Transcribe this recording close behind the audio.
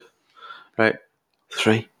Right.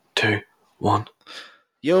 3, 2, 1.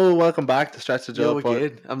 Yo, welcome back to Stretch the Yo Jaw part.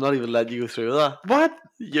 again. I'm not even letting you go through that. What?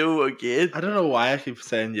 Yo again. I don't know why I keep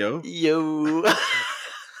saying yo. Yo.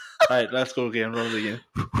 Alright, let's go again. Run it again.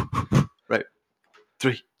 Right.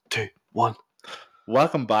 3, 2, 1.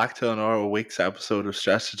 Welcome back to another week's episode of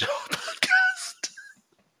Stretch the Jaw podcast.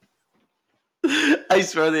 I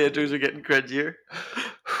swear the intros are getting cringier.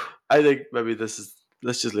 I think maybe let's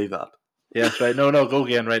just leave that. Yes, right. No, go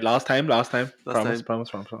again. Right, last time. Promise. time.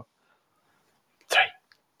 Promise. 3,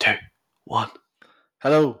 2, 1.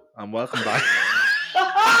 Hello, and welcome back.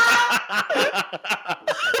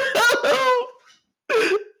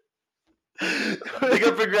 They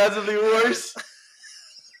got progressively worse.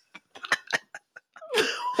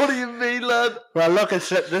 What do you mean, lad? Well, look,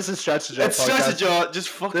 this is Stretch the Jaw It's podcast. Stretch the Jaw. Just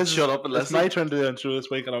fucking shut up and It's listen. my turn to do the intro this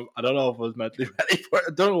week, and I don't know if I was mentally ready for it.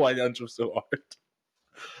 I don't know why the intro's so hard.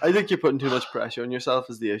 I think you're putting too much pressure on yourself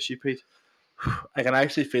is the issue, Pete. I can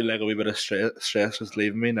actually feel like a wee bit of stress just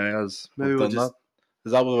leaving me now as Maybe we've we'll done just- that.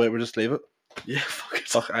 Is that the way we just leave it? Yeah, fuck it.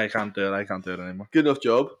 Fuck, I can't do it anymore. Good enough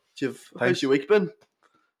job. How's Thanks. your week been?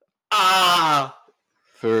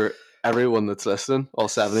 For everyone that's listening, all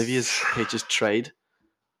 7 of you, Pete just tried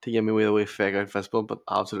to give me a way fake out fist bump, but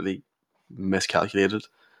absolutely miscalculated.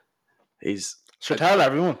 So tell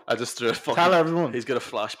everyone. I just threw a fucking. Tell everyone. He's got a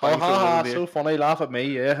flashbang. Oh, thrown ha, over me. so funny. Laugh at me.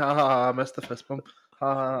 Yeah, I missed the fist bump.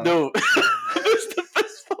 Ha. No, it's the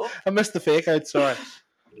fist bump. I missed the fake out, sorry.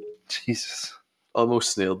 Jesus.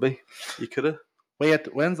 Almost snailed me. You could have.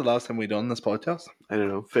 Wait, when's the last time we done this podcast? I don't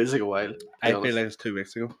know. Feels like a while. to be I feel honest. like it's 2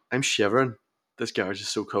 weeks ago. I'm shivering. This garage is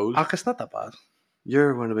so cold. It's not that bad.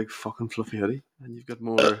 You're wearing a big fucking fluffy hoodie, and you've got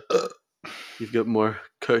more. You've got more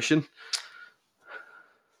cushion.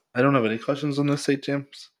 I don't have any cushions on this seat,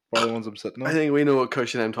 James. Probably the ones I'm sitting I on. think we know what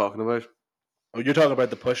cushion I'm talking about. Oh, you're talking about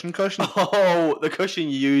the pushing cushion? Oh, the cushion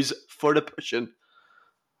you use for the pushing.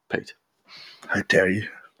 Pete. How dare you?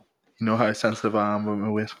 You know how sensitive I am with my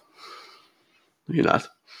weight. No, you're not.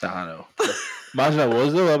 I know. Imagine I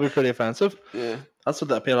was, though. That'd be pretty offensive. Yeah. That's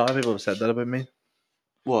what a lot of people have said that about me.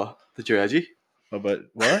 What? That you're edgy? About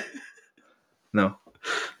what? No.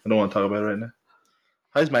 I don't want to talk about it right now.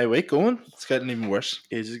 How's my week going? It's getting even worse.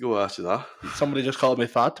 Ages ago after that. Somebody just called me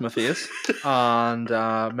fat to my face and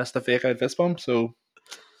missed a fake out fist bump. So,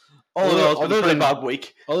 All in all, it's been a other pretty than- bad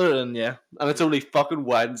week. other than, yeah. And it's only fucking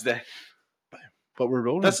Wednesday. But we're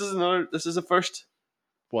rolling. This is a first.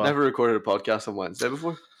 What? Never recorded a podcast on Wednesday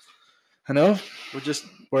before. I know. We're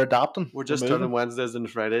We're adapting. We're just moving. turning Wednesdays into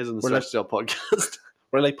Fridays on the We're Stretch Jail podcast.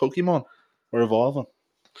 We're like Pokemon. We're evolving.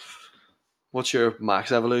 What's your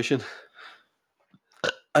max evolution?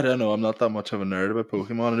 I don't know. I'm not that much of a nerd about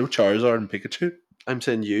Pokemon. I know Charizard and Pikachu. I'm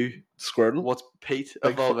saying you. Squirtle. What's Pete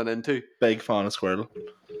Big evolving into? Big fan of Squirtle.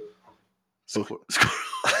 Squirrel.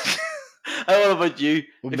 I don't know about you.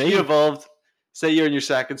 Well, If me? you evolved, say you're in your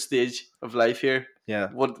second stage of life here. Yeah.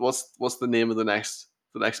 What's the name of the next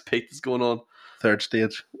Pete that's going on? Third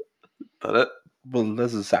stage. That it? Well,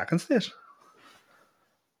 this is second stage.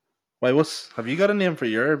 Why? Have you got a name for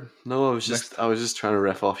your? No, I was just trying to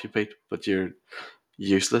riff off you, Pete, but you're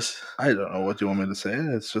useless, I don't know what you want me to say.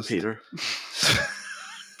 It's just Peter.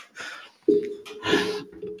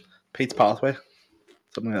 Pete's Pathway.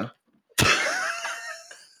 Something like that.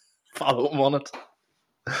 Follow him on it.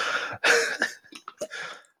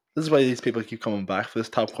 This is why these people keep coming back for this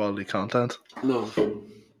top quality content. No.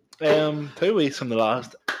 2 weeks from the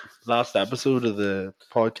last episode of the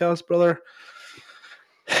podcast, brother.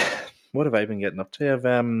 What have I been getting up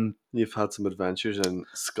to? You've had some adventures in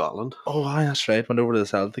Scotland. Oh, aye, that's right. Went over to the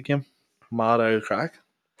Celtic game. Mad out of crack.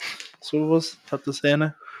 So it was. Have to say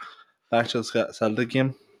now. The actual Celtic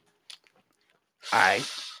game. Aye.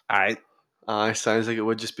 Aye, sounds like it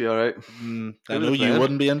would just be alright. I Who know they you playing?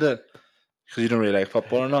 wouldn't be into it because you don't really like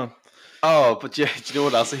football or not. Oh, but yeah, do you know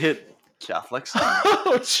what else I hate? Catholics.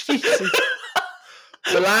 Oh, Jesus.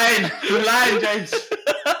 The line, James.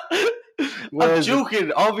 Where I'm is it?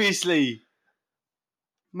 joking, obviously.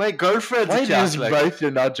 My girlfriend's Why a do you use Catholic. mouth?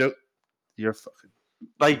 You're not joking. You're fucking.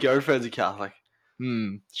 My girlfriend's a Catholic.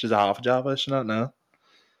 She's a half Java, is she not? No.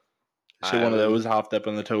 Is she Aye, one of well, those half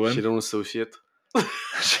dipping the toe in? She don't associate.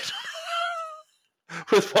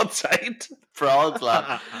 With what side? Frauds,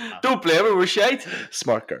 lad. Don't blame her, we're shite.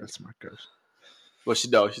 Smart girl. Well, she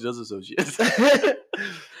does associate.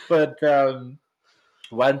 But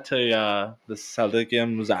went to the Celtic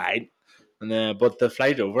game, was aight, and but the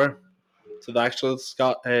flight over to the actual just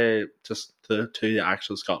to the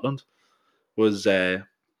actual Scotland was a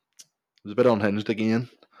bit unhinged again.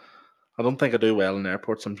 I don't think I do well in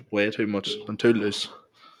airports. I'm way too much. I'm too loose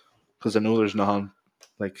because I know there's nothing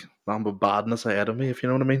like nothing but badness ahead of me, if you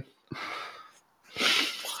know what I mean.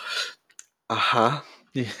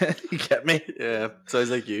 Yeah, you get me. Yeah, sounds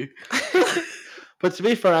like you. But to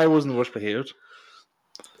be fair, I wasn't the worst behaved.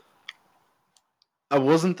 I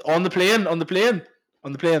wasn't on the plane.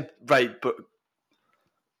 Right, but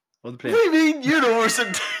On the what plane. do you mean? You know,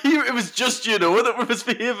 it was just you know that were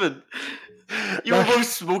misbehaving. You were both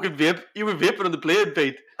smoking vape. You were vaping on the plane,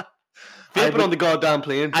 Pete. Vaping on the goddamn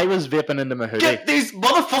plane. I was vaping into my hoodie. Get these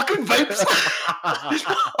motherfucking vapes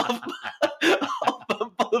off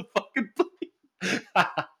the motherfucking plane.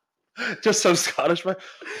 Just so Scottish, man.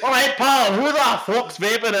 Alright, pal, who the fuck's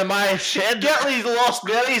vaping in my shed? Get these lost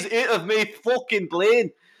bellies out of me fucking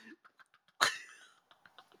plane.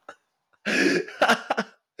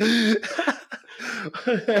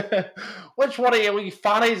 Which one of you wee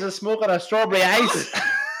fannies is smoking a strawberry ice?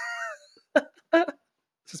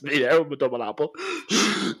 This is me there with my double apple.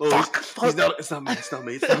 Fuck. It's not me. It's not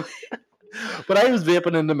me. But I was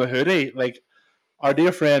vaping into my hoodie. Like, our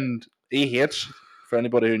dear friend EH, for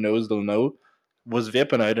anybody who knows, they'll know, was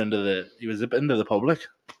vaping out he was into the public.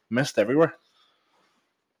 Missed everywhere.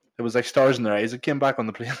 It was like stars in their eyes. It came back on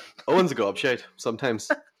the plane. Owen's a gobshite sometimes.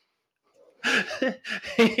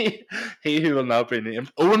 he who will not be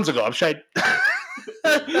named. Owen's a gobshite.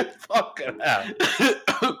 Fucking hell.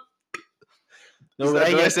 No, Did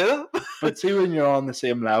I say that? But see, when you're on the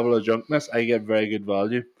same level of drunkenness, I get very good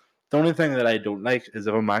value. The only thing that I don't like is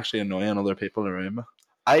if I'm actually annoying other people around me.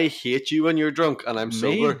 I hate you when you're drunk and I'm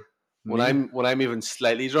sober. When I'm even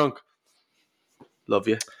slightly drunk, love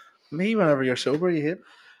you. Me, whenever you're sober, you hate.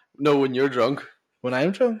 No, when you're drunk, When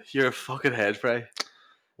I'm drunk, you're a fucking head fry.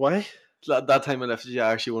 why? That time I left you,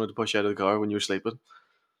 I actually wanted to push you out of the car when you were sleeping.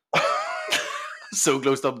 So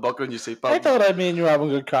close to buckling your seatbelt. I thought I mean you were having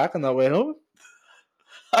a good crack on that way home.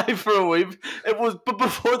 For a week. It was, but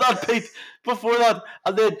before that, Pete,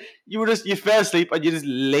 and then you fell asleep and you just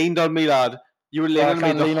leaned on me, lad. You were leaning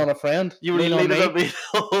on me. Lean on a friend. You were leaning on me the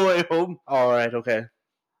whole way home. All right, okay.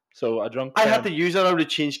 So a drunk. I had to use that arm to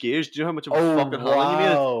change gears. Do you know how much of a fucking handling you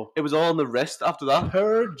made? It was all on the wrist after that.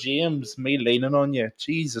 Poor James, me leaning on you.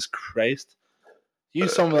 Jesus Christ.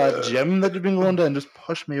 Use some of that gym that you've been going to and just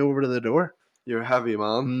push me over to the door. You're a heavy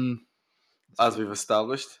man, as we've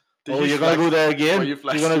established. You're going to go there again? You're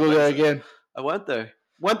going to go there again? I went there.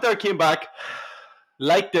 Came back.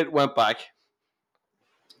 Liked it, went back.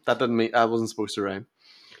 That didn't mean I wasn't supposed to rhyme.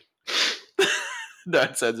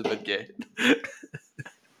 That sounds a bit gay.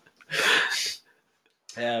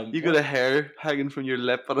 You got a hair hanging from your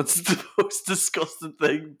lip and it's the most disgusting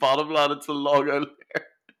thing. Bottom line, it's a long out hair.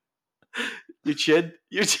 Your chin,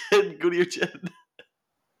 go to your chin.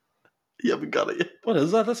 You haven't got it yet. What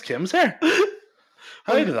is that? That's Kim's hair.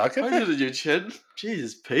 How did that get there? How did your chin?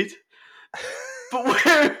 Jesus, Pete. But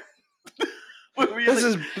where were you?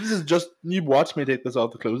 This is just, you watched me take this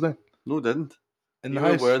off the clothes then. No, I didn't. In you the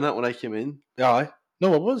were house. wearing that when I came in. Yeah,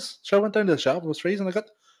 no, it was. So I went down to the shop. It was freezing. I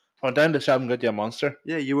went down to the shop and got you a Monster.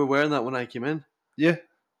 Yeah, you were wearing that when I came in. Yeah.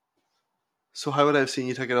 So how would I have seen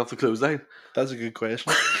you take it off the clothesline? That's a good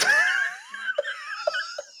question.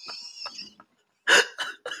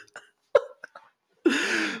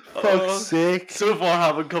 Fuck's sake. So far,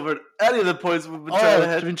 haven't covered any of the points we've been trying to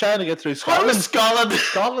hit. We've been trying to get through How was Scotland.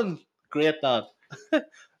 Scotland? Great, that. It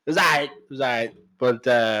was alright. But,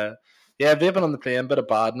 yeah, vaping on the plane, bit of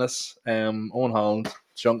badness. Owen Holland,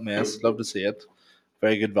 drunk mess. Love to see it.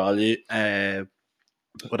 Very good value.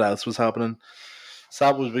 What else was happening? So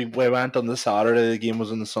that was, we went on the Saturday. The game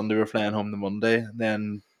was on the Sunday. We were flying home the Monday.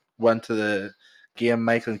 Then went to the game.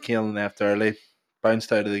 Michael and Keelan left early.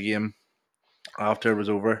 Bounced out of the game after it was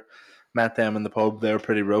over. Met them in the pub. They were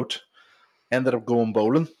pretty rote. Ended up going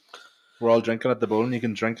bowling. We're all drinking at the bowling. You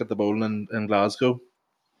can drink at the bowling in Glasgow.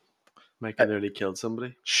 Michael nearly killed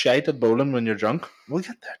somebody. Shite at bowling when you're drunk. We'll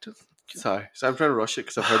get there too. Sorry. So I'm trying to rush it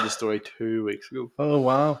because I've heard the story 2 weeks ago. Oh,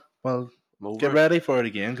 wow. Well, get ready for it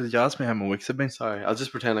again because you asked me how my weeks have been. Sorry. I'll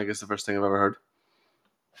just pretend like it's the first thing I've ever heard.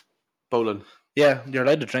 Bowling. Yeah, you're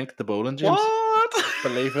allowed to drink at the bowling, James. What?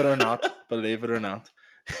 Believe it or not. You're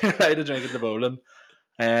allowed to drink at the bowling.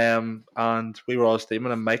 And we were all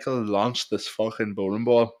steaming and Michael launched this fucking bowling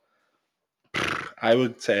ball. I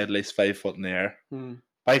would say at least 5 foot in the air.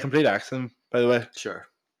 By complete accident, by the way. Sure.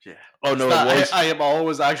 Yeah. Oh, no, it was. I am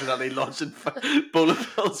always accidentally launching bowling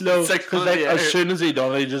balls. No, because like, as soon as he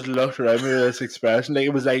done it, he just looked around me with this expression. Like,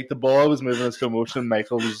 it was like the ball was moving in slow motion.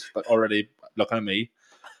 Michael was already looking at me.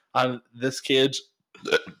 And this kid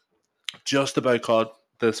just about caught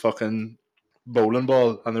this fucking bowling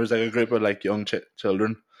ball. And there was like a group of like young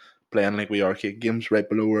children playing like wee arcade games right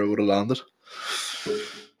below where it would have landed.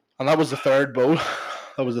 And that was the third bowl.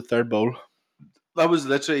 That was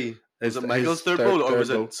literally. Was it Michael's third bowl, or was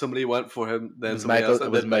bowl. it somebody went for him? Then somebody else. It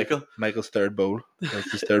was Michael. Michael's third bowl.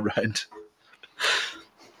 That's his third round.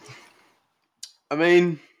 I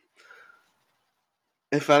mean,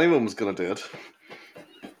 if anyone was going to do it,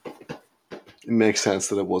 it makes sense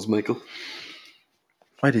that it was Michael.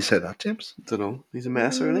 Why do you say that, James? I don't know. He's a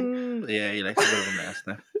mess, isn't he? Yeah, he likes a bit of a mess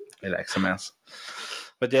now. He likes a mess.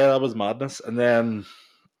 But yeah, that was madness. And then,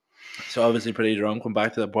 so obviously pretty drunk, went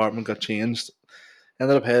back to the apartment, got changed,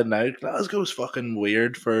 ended up heading out. Glasgow's fucking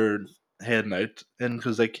weird for heading out, and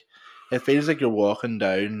because like it feels like you're walking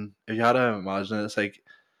down. If you had to imagine it, it's like,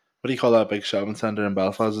 what do you call that big shopping centre in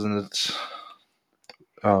Belfast? Isn't it?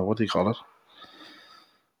 Oh, what do you call it?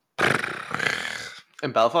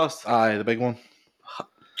 In Belfast? Aye, the big one.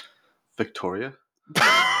 Victoria?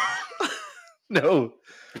 No.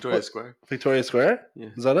 Victoria Square. Victoria Square? Yeah.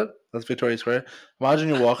 Is that it? That's Victoria Square. Imagine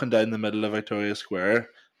you're walking down the middle of Victoria Square,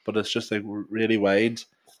 but it's just like really wide.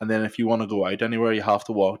 And then if you want to go out anywhere, you have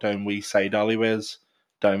to walk down wee side alleyways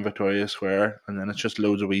down Victoria Square, and then it's just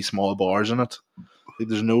loads of wee small bars in it. Like,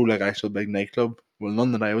 there's no like actual big nightclub. Well,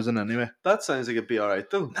 none that I was in anyway. That sounds like it'd be alright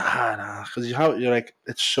though. Nah, because you're like,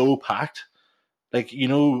 it's so packed. Like you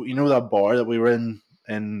know that bar that we were in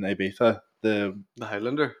Ibiza, the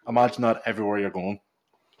Highlander. Imagine that everywhere you're going.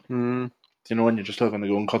 Mm. You know when you're just looking to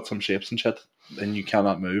go and cut some shapes and shit, and you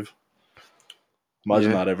cannot move.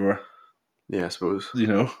 Imagine that everywhere. Yeah, I suppose. You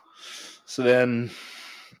know. So then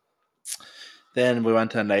we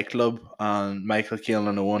went to a nightclub, and Michael, Keelan,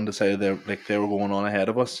 and Owen decided they were going on ahead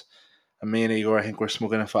of us. And me and Igor, I think, were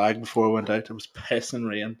smoking a fag before we went out. It was pissing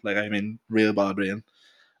rain, like I mean, real bad rain.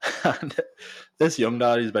 And this young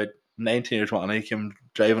lad, he's about 19 or 20, came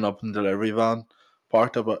driving up in a delivery van,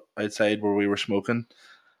 parked up outside where we were smoking.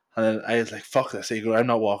 And then I was like, fuck this, Igor, I'm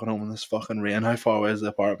not walking home in this fucking rain. How far away is the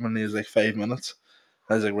apartment? And he was like, 5 minutes.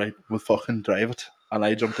 I was like, right, we'll fucking drive it. And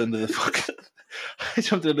I jumped into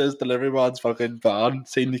this delivery man's fucking van,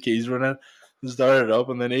 seen the keys running, and started it up.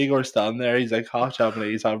 And then Igor's standing there, he's like half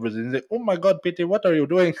Japanese, half Brazilian. He's like, oh my god, Peter, what are you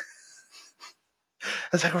doing? I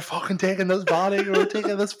was like, we're fucking taking this van, Igor, we're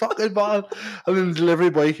taking this fucking van. And then the delivery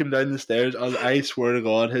boy came down the stairs, and I swear to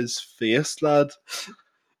God, his face, lad,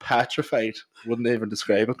 petrified, wouldn't even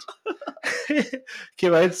describe it.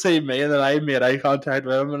 Came out to see me, and then I made eye contact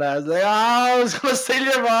with him, and I was like, I was going to steal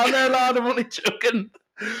your van there, lad, I'm only joking.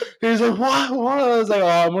 He was like, what? I was like,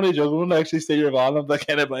 I'm only joking, I wouldn't actually steal your van, I'm that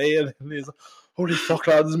kind of guy. And he's like, holy fuck,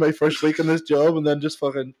 lad, this is my first week in this job, and then just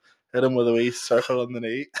fucking hit him with a wee circle on the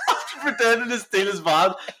knee. Pretending to steal his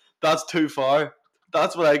van, that's too far.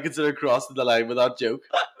 That's what I consider crossing the line with that joke.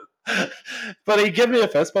 But he gave me a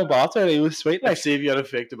fist bump after, and he was sweet. Like, see if you had a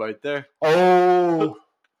faked him out there. Oh,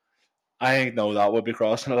 I think no, that would be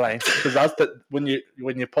crossing the line, because that's when you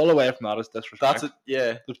pull away from that, it's disrespect. That's it.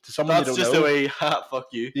 Yeah, to someone that's you don't just know. the way. Fuck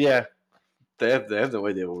you. Yeah, they have no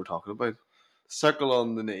idea what we're talking about. Circle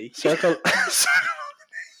on the knee. Circle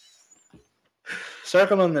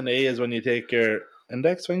on the knee is when you take your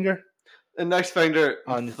index finger your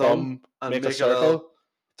thumb and make a circle.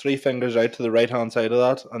 3 fingers out to the right hand side of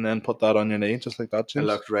that, and then put that on your knee, just like that. James.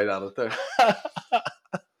 I looked right at it there.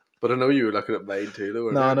 But I know you were looking at mine too, though.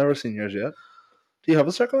 No, I've never seen yours yet. Do you have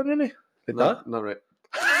a circle on your knee? Like that? Not right.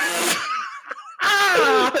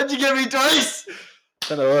 How'd you get me twice?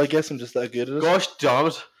 I know, I guess I'm just that good at it. Gosh damn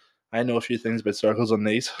it. I know a few things about circles on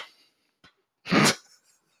knees.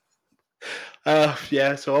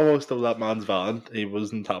 Yeah, so almost stole that man's van. He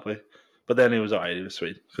wasn't happy. But then he was alright, he was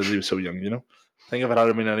sweet. Because he was so young, you know. I think if it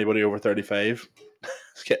had been anybody over 35,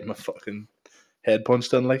 it's getting my fucking head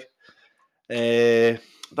punched in, like.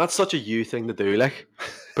 That's such a you thing to do, like.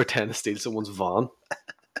 Pretend to steal someone's van.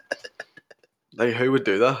 Like, who would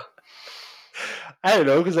do that? I don't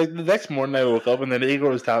know, because like the next morning I woke up and then Igor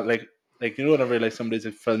was telling, like you know, whenever like somebody's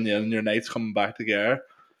like filling you in and your night's coming back together,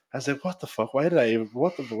 I was like, what the fuck? Why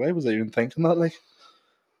was I even thinking that? Like,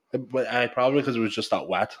 I probably because it was just that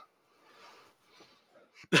wet.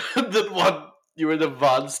 That what you were in the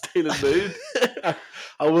van stealing mood.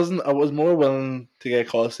 I was more willing to get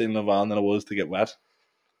caught stealing the van than I was to get wet,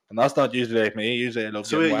 and that's not usually like me. Usually I love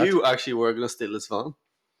getting wet. So you actually were going to steal this van?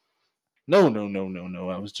 No.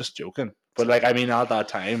 I was just joking. But like, I mean, at that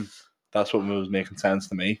time, that's what was making sense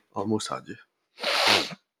to me. Almost had you.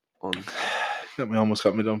 Almost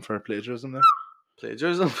got me done for plagiarism there.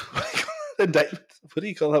 Plagiarism? Indictment. What do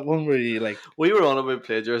you call that one where you like? We were on about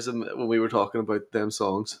plagiarism when we were talking about them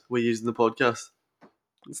songs we used in the podcast.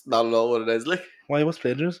 It's not at all what it is. Like, why? What's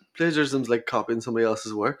plagiarism? Plagiarism's like copying somebody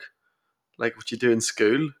else's work, like what you do in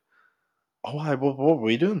school. Oh, what were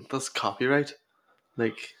we doing? That's copyright.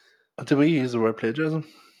 Like, did we use the word plagiarism?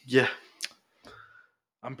 Yeah.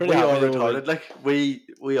 I'm pretty We are happy retarded. Like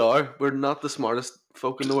we are. We're not the smartest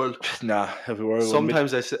folk in the world. Nah, if we were,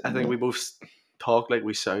 Sometimes I think we both talk like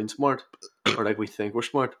we sound smart, or like we think we're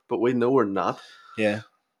smart, but we know we're not. yeah,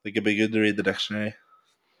 it could be good to read the dictionary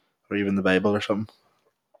or even the Bible or something.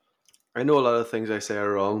 I know a lot of things I say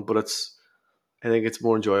are wrong, but I think it's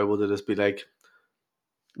more enjoyable to just be like,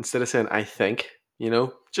 instead of saying I think,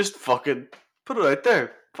 just fucking put it out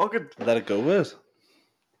there. Fucking Let it go with.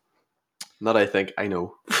 not I think, I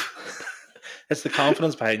know. It's the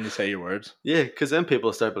confidence behind you say your words. Yeah, because then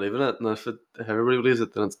people start believing it, and if everybody believes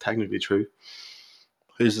it, then it's technically true.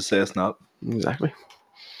 Who's to say it's not? Exactly.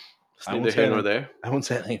 It's I neither won't here say nor anything. there. I won't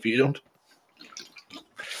say anything if you don't.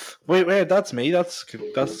 Wait, that's me. That's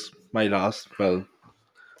my last. Well,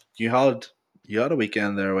 you had a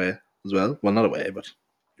weekend there away as well. Well, not away, but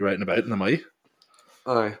you're out and about in the May.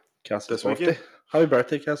 Aye. Cassie's This birthday. weekend? Happy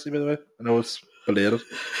birthday, Cassie, by the way. I know it's belated.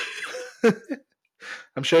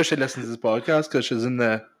 I'm sure she listens to this podcast because she's in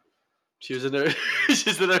the She's in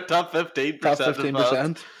her top 15%. top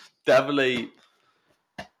 15%. Definitely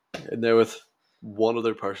in there with one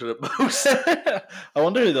other person at most. I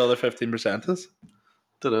wonder who the other 15% is.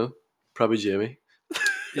 Don't know. Probably Jamie.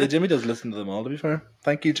 Yeah, Jimmy does listen to them all, to be fair.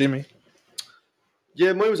 Thank you, Jimmy.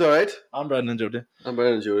 Yeah, mine was alright. I'm Brendan and Jody. I'm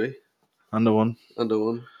Brian and Jody. And the one. And the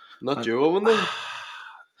one. Not your one though.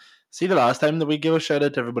 See, the last time that we give a shout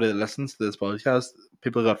out to everybody that listens to this podcast,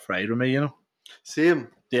 people got fried with me, Same.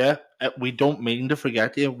 Yeah, we don't mean to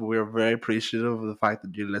forget you. We're very appreciative of the fact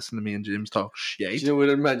that you listen to me and James talk shit. We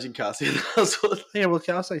didn't mention Cassie in that. Yeah, well,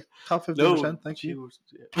 Cassie, top 15%, No, thank you.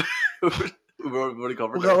 We've already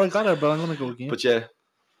covered We that. got it, but I'm going to go again. But yeah,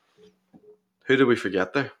 who did we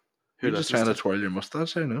forget there? You're just trying to twirl your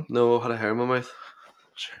moustache, I know. No, I had a hair in my mouth.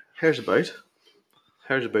 Sure. Hair's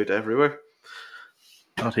about everywhere.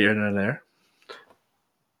 Not here nor there.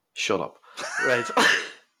 Shut up. Right.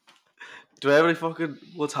 Do I have any fucking...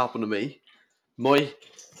 What's happened to me? Moy.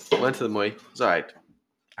 Went to the Moy. It's alright.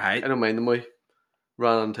 I don't mind the Moy.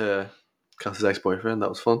 Ran into Cassie's ex-boyfriend. That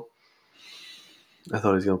was fun. I thought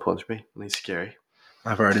he was going to punch me. And he's scary.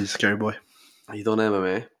 I've heard he's a scary boy. He done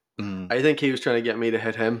MMA. I think he was trying to get me to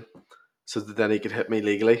hit him so that then he could hit me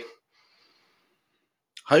legally.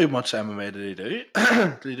 How much MMA did he do?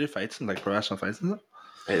 Did he do fights and like professional fights and stuff?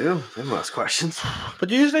 I don't know. I don't ask questions.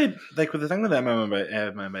 But usually, like with the thing with MMA boys,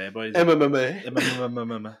 MMA.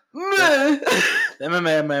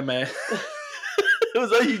 MMA.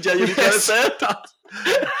 Was that you genuinely trying to say it?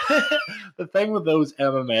 The thing with those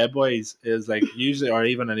MMA boys is like usually, or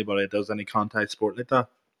even anybody that does any contact sport like that,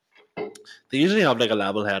 they usually have like a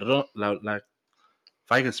level head on. Like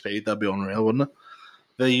if I could speak, that'd be unreal, wouldn't it?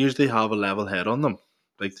 They usually have a level head on them.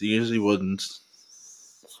 Like they usually wouldn't,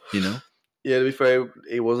 Yeah, to be fair,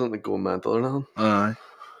 he wasn't like going mental or nothing. Aye.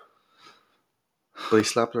 But he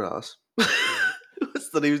slapped her ass.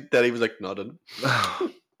 Then he was like nodding.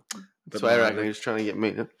 That's why I reckon he was trying to get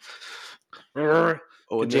me.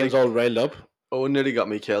 James all riled up. Owen nearly got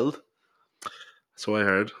me killed. So I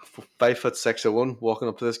heard. 5'6", walking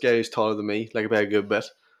up to this guy who's taller than me, like about a good bit,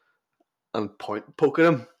 and poking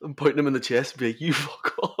him and pointing him in the chest and be like, "You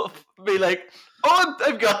fuck off." Be like, "Oh,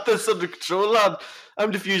 I've got this under control, lad.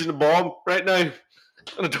 I'm defusing a bomb right now.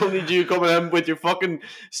 And I don't need you coming in with your fucking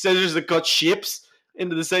scissors that cut shapes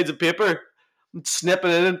into the sides of paper and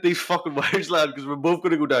snipping in these fucking wires, lad, because we're both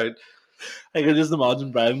going to go down." I can just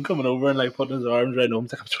imagine Brian coming over and like putting his arms around him.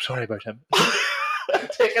 He's like, "I'm so sorry about him."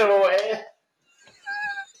 Take him away.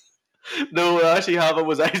 No, what actually happened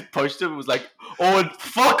was I pushed him and was like, "Oh,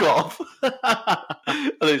 fuck off."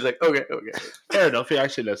 And he's like, okay. Fair enough, he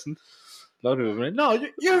actually listened. A lot of people were like, "No,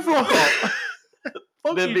 you're fuck off."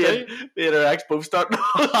 Fuck Then you, me and her ex both starting.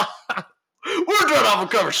 We're trying to have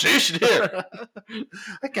a conversation here.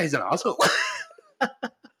 That guy's an asshole. What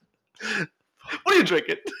are you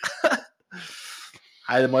drinking?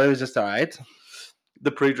 The money was just alright.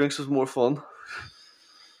 The pre-drinks was more fun.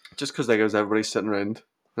 Just because like, everybody sitting around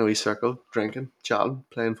in a wee circle, drinking, chatting,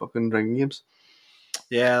 playing fucking drinking games.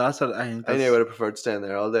 Yeah, that's what I think. I knew I would have preferred staying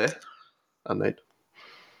there all day and night.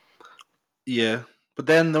 Yeah. But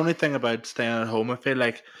then the only thing about staying at home, I feel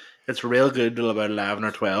like it's real good till about 11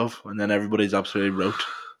 or 12, and then everybody's absolutely rote.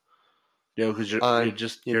 Because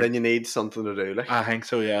then you need something to do. Like I think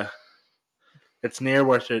so, yeah. It's near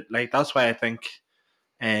worth it. Like that's why I think,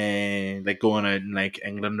 like going out in like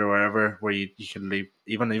England or wherever, where you can leave,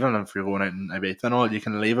 even if you're going out in Ibiza and all, you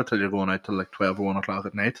can leave it till you're going out till like 12 or 1 o'clock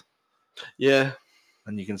at night. Yeah.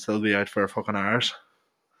 And you can still be out for fucking hours.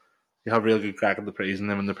 You have real good crack at the prees, and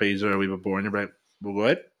then when the prees are a wee bit boring, you're like, "We'll go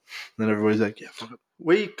out." And then everybody's like, "Yeah, fuck it."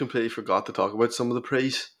 We completely forgot to talk about some of the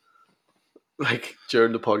prees. like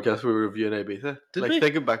during the podcast we were reviewing Ibiza. Did like we?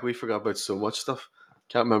 Thinking back, we forgot about so much stuff.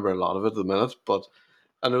 Can't remember a lot of it at the minute, but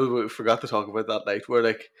I know we forgot to talk about that night where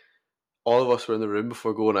like all of us were in the room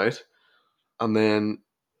before going out, and then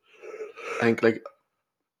I think like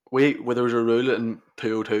where there was a rule in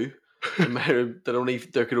 202. In my room,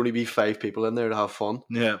 there could only be 5 people in there to have fun.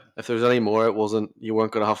 Yeah. If there was any more, you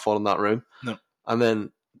weren't going to have fun in that room. No. And then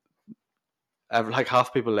like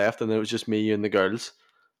half people left, and then it was just me, you, and the girls,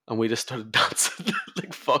 and we just started dancing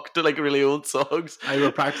like fuck to like really old songs. I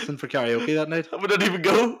were practicing for karaoke that night. And we didn't even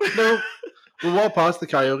go. No. We walked past the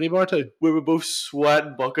karaoke bar too. We were both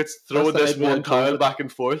sweating buckets, throwing That's the this night we one had towel COVID. back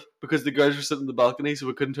and forth because the girls were sitting in the balcony, so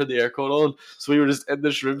we couldn't turn the aircon on. So we were just in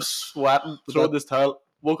this room sweating, throwing this towel.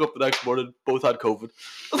 Woke up the next morning, both had COVID.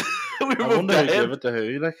 We were I both wonder who dead. gave it to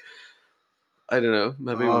who, like. I don't know.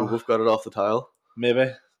 Maybe we both got it off the towel.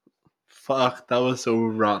 Maybe. Fuck, that was so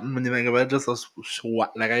rotten when you think about it. Just us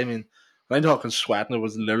sweat. Like, I mean, when I'm talking sweating, it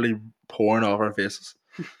was literally pouring off our faces.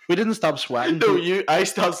 We didn't stop sweating. No, I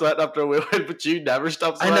stopped sweating after a while, but you never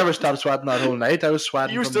stopped I sweating. never stopped sweating that whole night. I was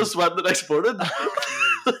sweating. You were still sweating the next morning.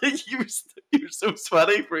 you were so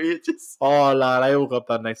sweaty for ages. Oh, lad, I woke up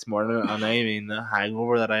that next morning, and I mean, the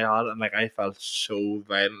hangover that I had, and like, I felt so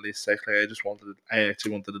violently sick. Like, I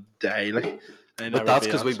actually wanted to die. Like, but that's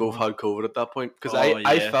because we both had COVID at that point. Because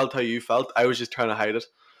I felt how you felt. I was just trying to hide it.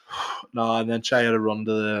 No, and then I had to run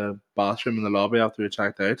to the bathroom in the lobby after we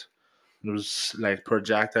checked out. And there was like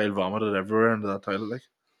projectile vomited everywhere into that toilet. Like,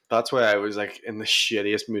 that's why I was like in the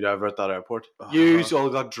shittiest mood ever at that airport. You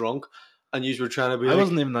all got drunk, and you were trying to be. I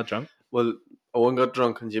wasn't even that drunk. Well, Owen got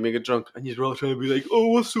drunk and Jimmy got drunk, and you were all trying to be like, "Oh,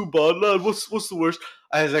 what's so bad, lad? What's the worst?"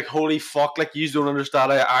 I was like, "Holy fuck! Like, you don't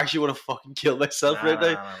understand. I actually want to fucking kill myself right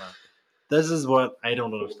now." Nah. This is what I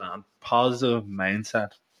don't understand. Positive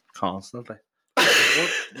mindset constantly.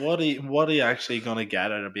 what are you actually gonna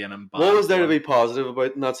get out of being in bad? What was there to be positive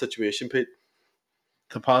about in that situation, Pete?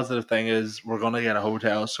 The positive thing is we're gonna get a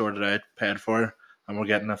hotel sorted out, paid for, and we're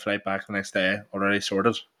getting a flight back the next day already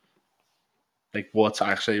sorted. Like, what's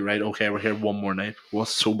actually right? Okay, we're here one more night.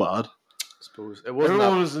 What's so bad? I suppose it wasn't.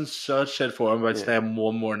 Everyone was in such shit form about staying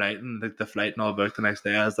one more night and like the flight and all booked the next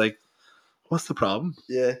day. I was like, what's the problem?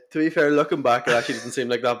 Yeah, to be fair, looking back, it actually doesn't seem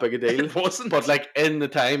like that big a deal. It wasn't. But like in the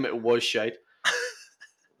time, it was shite.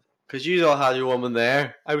 Because you all had your woman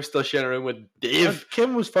there. I was still sharing a room with Dave.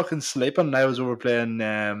 Kim was fucking sleeping and I was over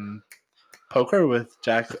playing poker with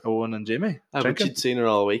Jack, Owen and Jamie. But you'd seen her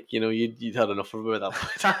all week. You know, you'd had enough of her at that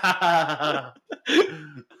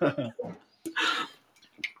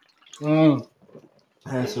point.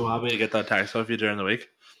 I'm so happy to get that text off you during the week.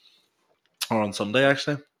 Or on Sunday,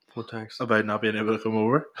 actually. What text? About not being able to come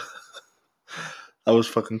over. That was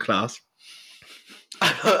fucking class.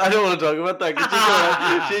 I don't want to talk about that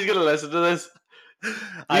because she's going to listen to this.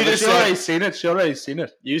 She already seen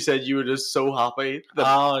it. You said you were just so happy that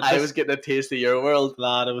I was getting a taste of your world.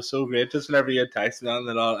 Lad, it was so great. Just whenever you had texted on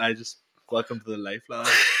and all, I just welcome to the life, lad.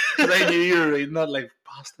 Because I knew you were reading that like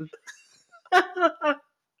bastard.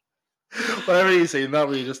 Whenever you seen that,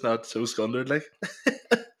 were you just not so skundered like?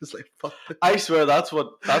 Just like fuck. I swear that's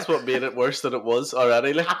what made it worse than it was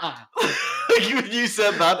already. Like when you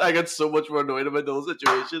said that, I got so much more annoyed about the whole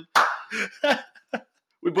situation.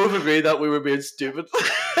 We both agreed that we were being stupid.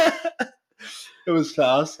 It was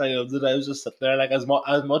class. I loved it. I was just sitting there like as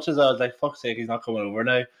much as I was like, fuck's sake, he's not coming over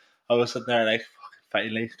now. I was sitting there like,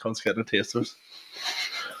 finally, comes getting a tasters.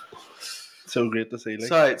 So great to see. Like.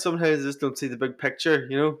 Sorry, sometimes I just don't see the big picture,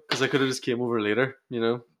 you know, because I could have just came over later, you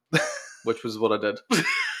know, which was what I did.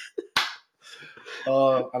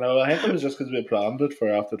 I know. I think it was just because we had planned it for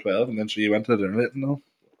after 12, and then she went to dinner late and all.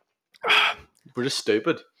 We're just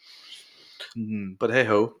stupid. Mm-hmm. But hey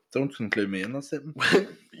ho, don't include me in that statement.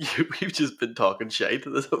 We've just been talking shite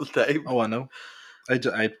this whole time. Oh, I know. We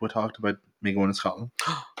talked about me going to Scotland.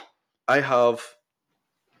 I have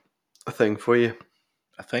a thing for you.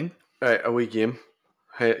 A thing? Right, a wee game.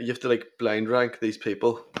 Hey, you have to like blind rank these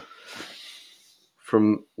people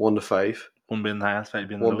from 1 to 5. 1 being the highest, 5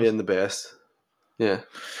 being the lowest. 1 being the best. Yeah.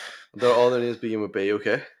 All their names begin with B,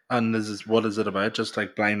 okay? And what is it about? Just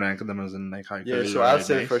like blind ranking them as in like how yeah, so I'll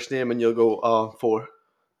say first name and you'll go 4.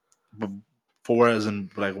 But 4 as in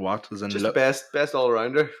like what? As in just best all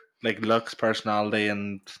rounder. Like looks, personality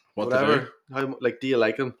and whatever. How do you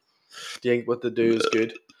like them? Do you think what they do is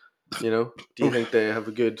good? You know? Do you think they have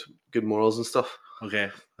a good morals and stuff?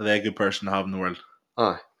 Okay. Are they a good person to have in the world?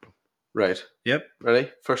 Right. Yep.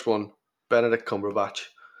 Ready? First one. Benedict Cumberbatch.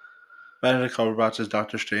 Benedict Cumberbatch is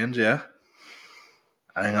Doctor Strange, yeah.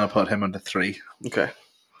 I'm going to put him into 3. Okay.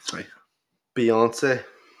 3. Beyonce.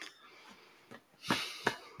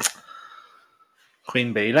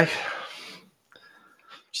 Queen Bee, like.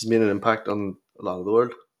 She's made an impact on a lot of the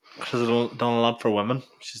world. She's done a lot for women.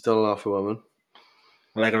 She's done a lot for women.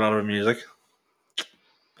 I like a lot of her music.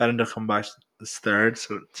 Belinda Cumberbatch is third,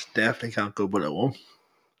 so it definitely can't go below one.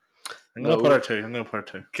 I'm going to put her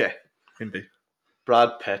two. Okay. Queen B.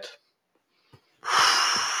 Brad Pitt.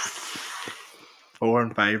 4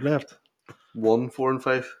 and 5 left. 1, 4, and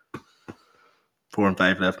 5. 4 and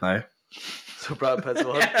 5 left now. So Brad Pitt's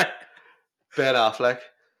 1. Ben Affleck.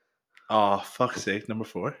 Oh, fuck's sake. Number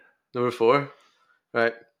 4. Number 4.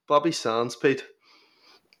 Right. Bobby Sands, Pete.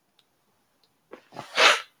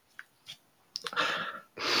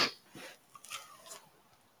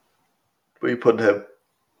 Where you putting him?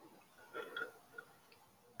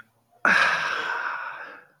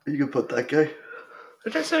 You can put that guy.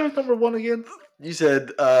 Did I say I was number 1 again? You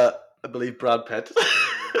said, I believe, Brad Pitt.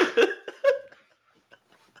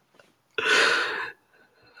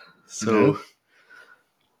 So,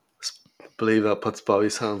 I believe that puts Bobby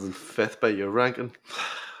Sands in 5th by your ranking.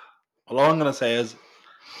 All I'm going to say is,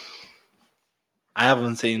 I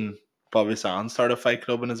haven't seen Bobby Sands start a fight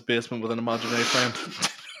club in his basement with an imaginary friend.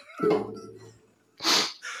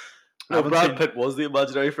 No, Brad Pitt was the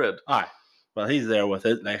imaginary friend. Aye. Well, he's there with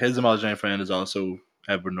it. Like, his imaginary friend is also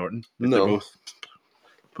Edward Norton. Like, no.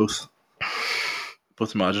 They're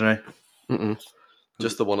both imaginary. Mm-mm.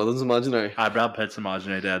 Just the one of them's imaginary. Brad Pitt's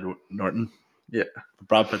imaginary to Edward Norton. Yeah. But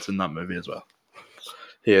Brad Pitt's in that movie as well.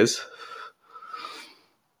 He is.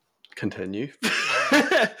 Continue.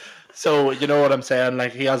 So, you know what I'm saying?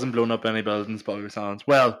 Like, he hasn't blown up any buildings, Bobby Sands.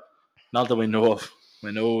 Well, not that we know of.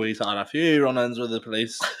 We know he's had a few run-ins with the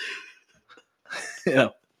police. You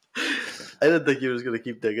know. I didn't think you was going to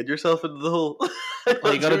keep digging yourself into the hole.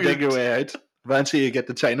 Well, you got to dig your way out. Eventually, you get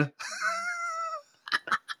to China.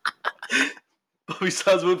 Bobby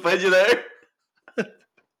Sands won't find you there. No,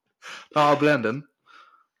 I'll blend in.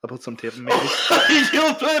 I'll put some tape in maybe.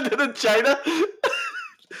 You'll blend in China?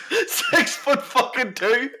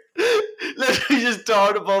 6'2". Literally just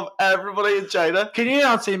towering above everybody in China. Can you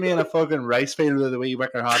not see me in a fucking rice field with a wee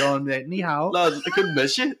wicker hat on and be like, ni hao? Lads, I couldn't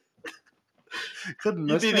miss you. Couldn't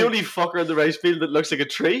You'd miss be me. the only fucker in the rice field that looks like a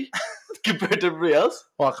tree compared to everybody else.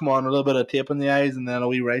 Well, come on, a little bit of tape in the eyes and then a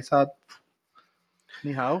wee rice hat.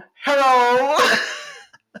 Ni hao? Hello!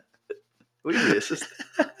 We racist.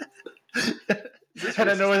 And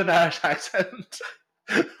a Northern Irish accent.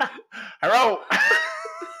 Hello!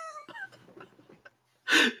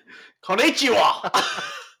 Konnichiwa!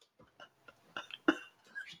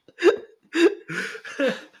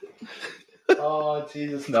 Oh,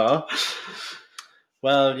 Jesus, no.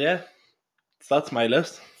 Well, yeah. So that's my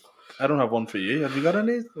list. I don't have one for you. Have you got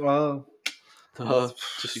any? Well, you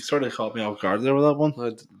sort of caught me off guard there with that one.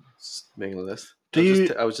 Just making a list.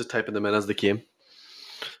 I was just typing them in as they came.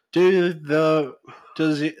 Does the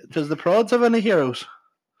Prods have any heroes?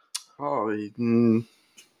 Oh, I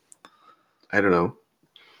don't know.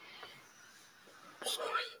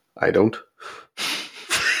 I don't.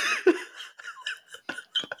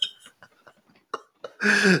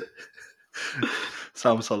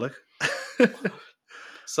 Sam Sulek.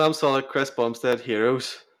 Sam Sulek, Chris Bumstead,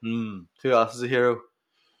 heroes. Who else is a hero?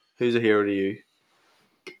 Who's a hero to you?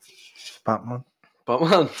 Batman.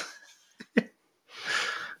 Batman.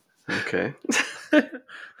 Okay.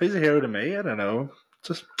 Who's a hero to me? I don't know.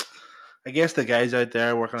 Just, I guess the guys out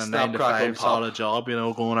there working a 9 to 5 solid job, you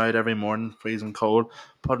know, going out every morning, freezing cold,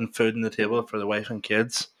 putting food on the table for the wife and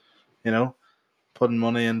kids, you know, putting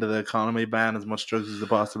money into the economy, buying as much drugs as they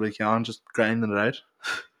possibly can, just grinding it out.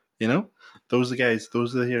 You know? Those are the guys.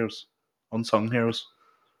 Those are the heroes. Unsung heroes.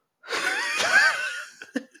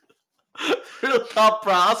 Real top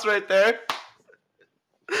brass right there.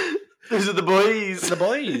 Those are the boys. The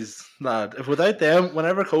boys, lad. If without them,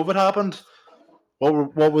 whenever COVID happened,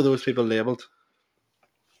 what were those people labelled?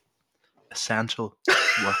 Essential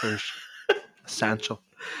workers. Essential.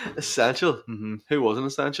 Essential? Mm-hmm. Who wasn't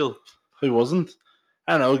essential? Who wasn't?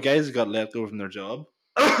 I don't know. Guys got let go from their job.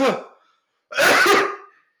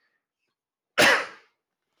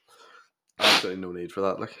 Absolutely no need for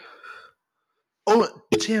that. Like, oh,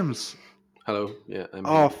 James. Hello. Yeah.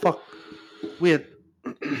 Oh fuck. Wait.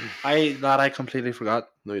 I completely forgot.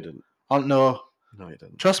 No, you didn't. Oh no. No, you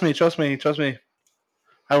didn't. Trust me.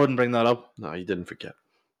 I wouldn't bring that up. No, you didn't forget.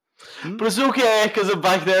 But it's okay because I'm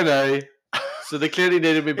back there now. So they clearly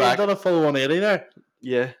needed me back. You've done a full 180 there.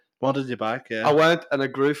 Yeah. Wanted you back, yeah. I went and I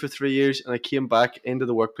grew for 3 years and I came back into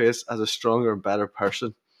the workplace as a stronger and better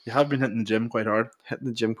person. You have been hitting the gym quite hard. Hitting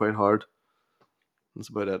the gym quite hard. That's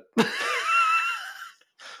about it.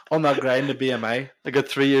 On that grind to BMI. I got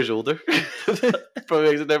 3 years older. Probably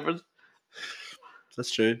makes a difference.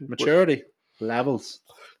 That's true. Maturity. Levels.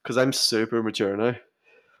 Because I'm super mature now.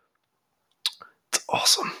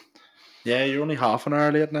 awesome. Yeah, you're only half an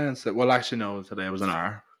hour late now. Instead. Well, actually, no. Today was an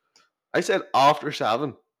hour. I said after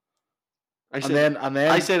 7. I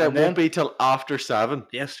said it won't be till after 7.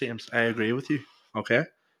 Yes, James, I agree with you. Okay,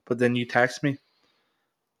 but then you text me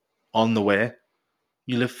on the way.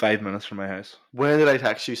 You live 5 minutes from my house. When did I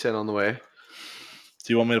text you saying on the way?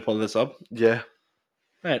 Do you want me to pull this up? Yeah.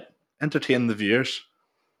 Right. Entertain the viewers,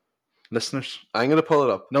 listeners. I'm gonna pull it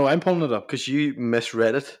up. No, I'm pulling it up because you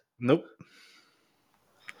misread it. Nope.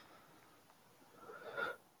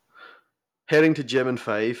 Heading to gym in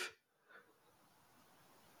 5.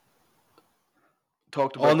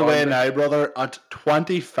 Talked about on the way now, brother, at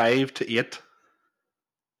 25 to 8.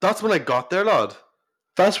 That's when I got there, lad.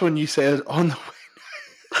 That's when you said on the way.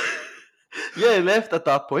 Yeah, I left at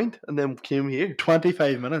that point and then came here.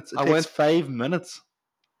 25 minutes. It takes 5 minutes.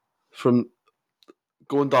 From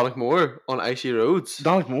going Doneckmore on icy roads.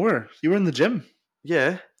 Doneckmore? You were in the gym?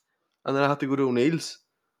 Yeah. And then I had to go to O'Neill's.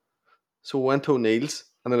 So I went to O'Neill's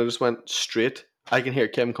and then I just went straight. I can hear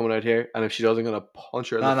Kim coming out here, and if she doesn't, I'm going to punch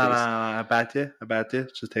her in the face. No, I bet you.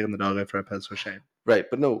 Just taking the dog out for a piss for shame. Right,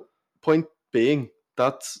 but no. Point being,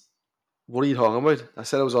 that's... What are you talking about? I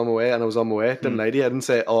said I was on my way, and I was on my way. Didn't lie to you. I didn't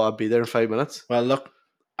say, oh, I'll be there in 5 minutes. Well, look,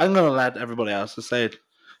 I'm going to let everybody else decide.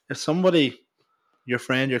 If somebody, your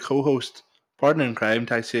friend, your co-host, partner in crime,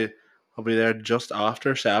 texts you, I'll be there just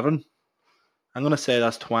after 7, I'm going to say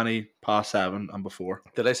that's 20 past 7 and before.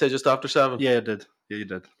 Did I say just after 7? Yeah, you did. Yeah, you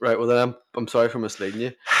did. Right, well then I'm sorry for misleading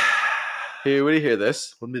you. Here, will you hear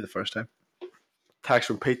this? Wouldn't be the first time. Text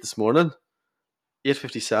from Pete this morning.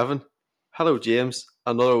 8:57. Hello, James.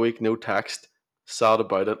 Another week, no text. Sad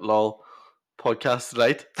about it, lol. Podcast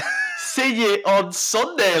tonight. See you on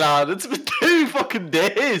Sunday, lad. It's been 2 fucking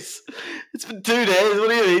days. It's been 2 days. What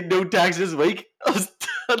do you mean, no text this week? I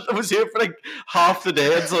was here for like half the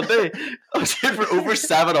day on Sunday. I was here for over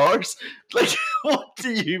 7 hours. Like, what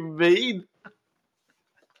do you mean?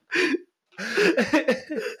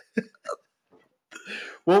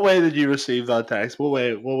 What way did you receive that text? What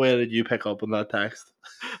way did you pick up on that text?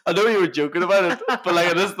 I know you were joking about it, but like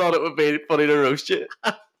I just thought it would be funny to roast you.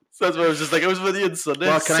 So that's why I was just like, I was with you on Sunday.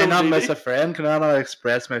 Well, can I not miss a friend? Can I not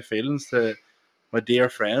express my feelings to my dear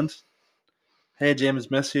friend? Hey,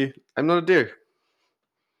 James, miss you. I'm not a dear.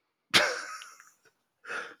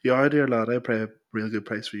 You are a dear lad. I'd pay a real good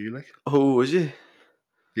price for you, like. Oh, was you?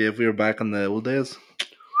 Yeah, if we were back in the old days.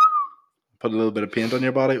 Put a little bit of paint on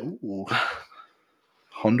your body. Ooh.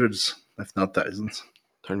 Hundreds, if not thousands.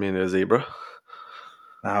 Turn me into a zebra.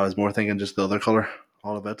 I was more thinking just the other colour.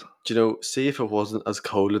 All of it. Do you know, see if it wasn't as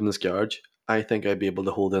cold in this garage, I think I'd be able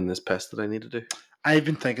to hold in this piss that I need to do. I've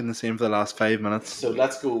been thinking the same for the last 5 minutes. So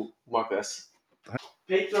let's go mark this.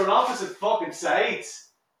 Pete, they're on opposite fucking sides.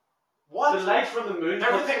 What? The light from the moon.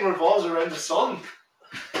 Everything revolves around the sun.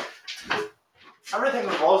 Everything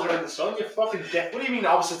revolves around the sun. You fucking dick. What do you mean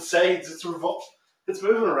opposite sides? It's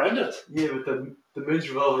moving around it. Yeah, but the moon's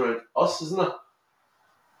revolving around us, isn't it?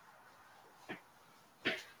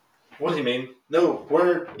 What do you mean? No,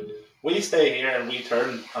 we stay here and we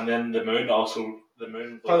turn, and then the moon. Hold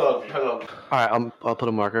on. Alright, I'll put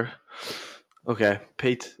a marker. Okay,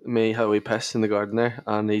 Pete, me had a wee piss in the garden there,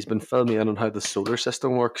 and he's been filling me in on how the solar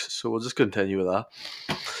system works, so we'll just continue with that.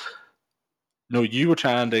 No, you were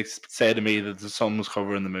trying to say to me that the sun was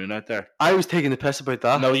covering the moon out there. I was taking the piss about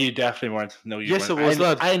that. No, you definitely weren't. No, you yes, weren't. It was,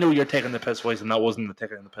 lad. I know you're taking the piss voice, and that wasn't the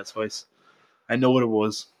taking the piss voice. I know what it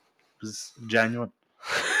was. It was genuine.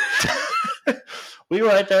 We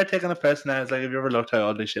were out there taking a piss, and I was like, have you ever looked how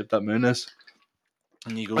oddly shaped that moon is?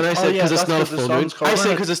 And you go, and I said, because it's not a full moon. I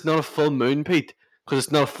said, because it's not a full moon, Pete. Because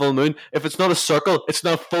it's not a full moon. If it's not a circle, it's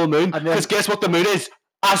not a full moon. Because guess what the moon is?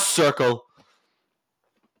 A circle.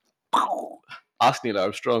 Ask Neil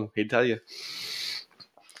Armstrong, he'd tell you.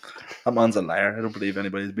 That man's a liar. I don't believe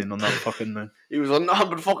anybody's been on that fucking moon. He was on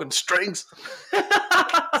nothing but fucking strings.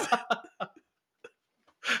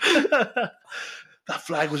 That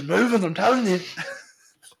flag was moving, I'm telling you.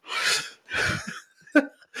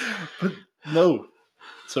 But no.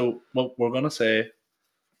 So what we're gonna say,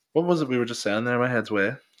 what was it we were just saying there? My head's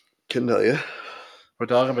way. Couldn't tell you. We're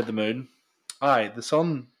talking about the moon. Aye, the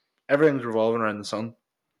sun. Everything's revolving around the sun.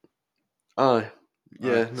 Aye.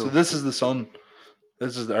 Yeah. No. So this is the sun.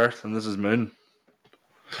 This is the earth, and this is moon.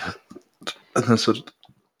 And that's what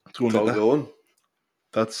it's going. It's all going.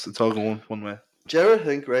 It's all going one way. Do you ever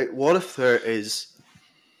think, right? What if there is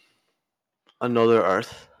another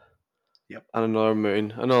Earth? Yep. And another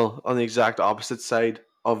moon, and all on the exact opposite side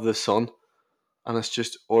of the sun, and it's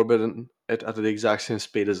just orbiting it at the exact same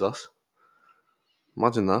speed as us.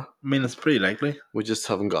 Imagine that. I mean, it's pretty likely. We just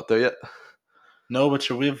haven't got there yet. No, but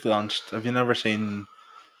sure, we've launched. Have you never seen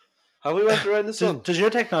Have we went around the sun? Does your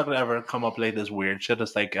TikTok ever come up like this weird shit?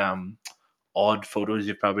 It's like odd photos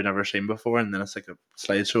you've probably never seen before, and then it's like a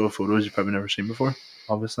slideshow of photos you've probably never seen before.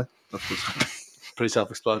 Obviously, that's what's Pretty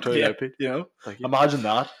self-explanatory, yeah, Pete. you know. Thank you. Imagine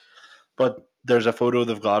that. But there's a photo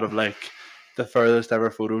they've got of like the furthest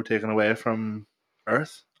ever photo taken away from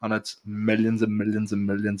Earth, and it's millions and millions and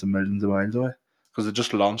millions and millions of miles away because it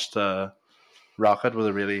just launched a rocket with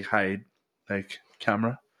a really high like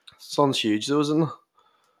camera. Sun's huge, though, isn't it?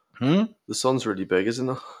 Hmm. The sun's really big, isn't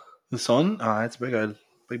it? The sun? Ah, it's a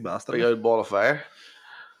big bastard. Big old ball of fire.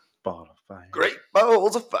 Ball of fire. Great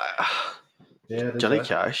balls of fire. Yeah, Johnny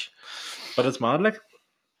Cash. But it's mad, like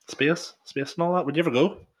space and all that. Would you ever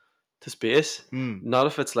go to space? Hmm. Not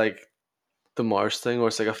if it's like the Mars thing, or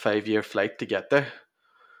it's like a 5-year flight to get there.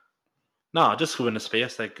 No, just go into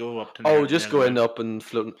space. Like go up to. Just go end up and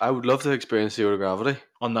float. I would love to experience zero gravity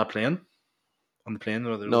on that plane. On the plane,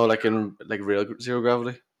 or no, like in like real zero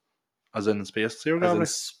gravity, as in space zero as gravity. in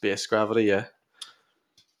space gravity, yeah.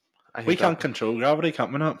 We can't control gravity,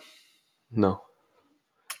 can't we? Not. No,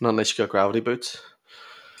 not unless you got gravity boots.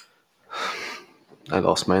 I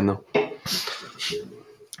lost mine though.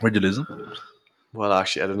 Where'd you lose them? Well,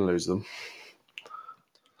 actually, I didn't lose them.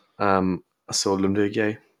 I sold them to a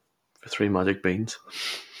guy for 3 magic beans.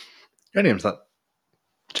 Your name's that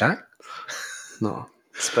Jack? No,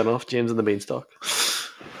 spin off James and the Beanstalk.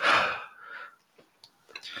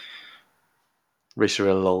 Reached a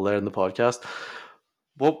real lull there in the podcast.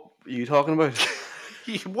 What are you talking about?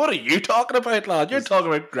 What are you talking about, lad? You're talking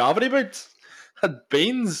about gravity boots and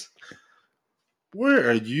beans. Where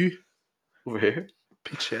are you? Over here.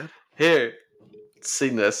 Pete Shed. Here.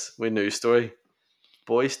 Seen this. We news story.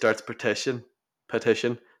 Boy starts petition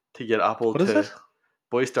to get Apple What is it?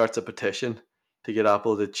 Boy starts a petition to get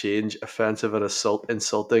Apple to change offensive and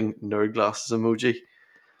insulting nerd glasses emoji.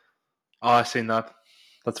 Oh, I've seen that.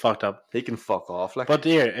 That's fucked up. He can fuck off. Like. But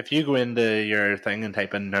dear, if you go into your thing and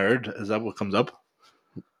type in nerd, is that what comes up?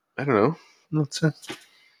 I don't know. That's it.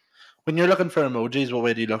 When you're looking for emojis, what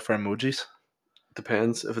way do you look for emojis?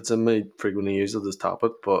 Depends. If it's in my frequently used, I'll just tap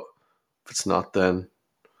it. But if it's not, then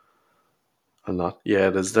I'm not. Yeah,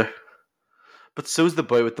 it is there. But so's the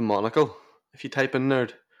boy with the monocle. If you type in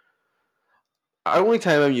nerd. The only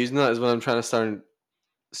time I'm using that is when I'm trying to sound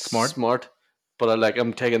smart. But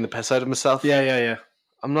I'm taking the piss out of myself. Yeah.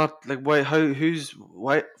 I'm not like why.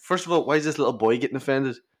 Why? First of all, why is this little boy getting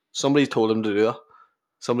offended? Somebody's told him to do that.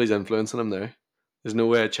 Somebody's influencing him there. There's no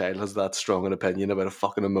way a child has that strong an opinion about a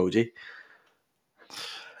fucking emoji.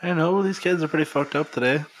 I don't know. These kids are pretty fucked up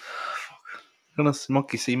today. Gonna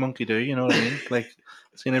monkey see, monkey do. You know what I mean? Like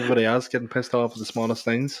seeing everybody else getting pissed off at the smallest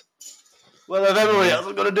things. Well, if everybody else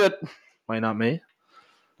is gonna do it, why not me?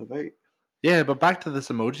 Okay. Yeah, but back to this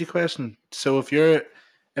emoji question. So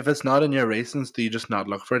if it's not in your races, do you just not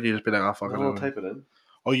look for it? You just be like, oh fuck it. I'll type it in.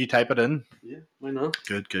 Oh, you type it in? Yeah, why not?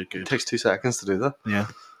 Good. It takes 2 seconds to do that. Yeah,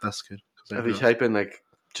 that's good. If you type in like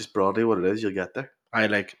just broadly what it is, you'll get there. I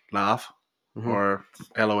like laugh or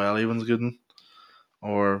LOL even's good one.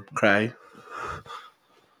 Or cry.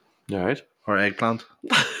 Alright. Or eggplant.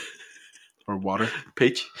 Or water.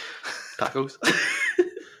 Peach. Tacos.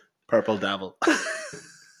 Purple devil.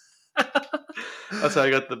 That's how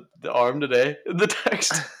I got the arm today in the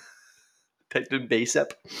text. Typed in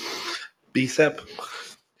bicep. Bicep.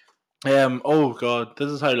 Oh god, this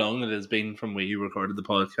is how long it has been from we recorded the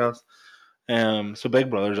podcast. So Big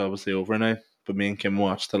Brother's obviously over now, but me and Kim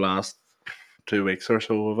watched the last 2 weeks or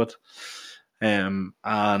so of it. And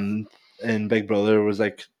in Big Brother was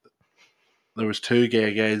like there was 2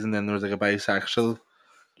 gay guys and then there was like a bisexual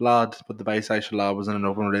lad, but the bisexual lad was in an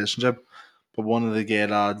open relationship. But one of the gay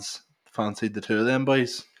lads fancied the 2 of them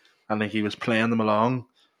boys, and like he was playing them along,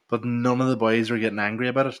 but none of the boys were getting angry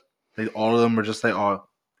about it. Like all of them were just like, oh,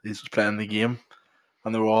 he's just playing the game,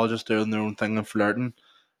 and they were all just doing their own thing and flirting,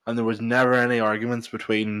 and there was never any arguments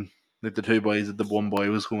between like the 2 boys that the one boy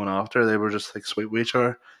was going after. They were just like sweet with each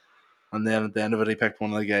other, and then at the end of it, he picked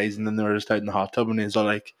one of the guys, and then they were just out in the hot tub, and he's all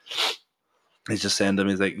like, he's just saying to him,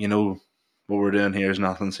 he's like, you know, what we're doing here is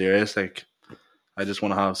nothing serious. Like, I just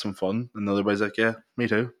want to have some fun. And the other boy's like, yeah, me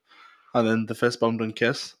too. And then the fist bumped and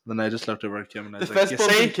kissed. Then I just looked over at Kim and I was like, fist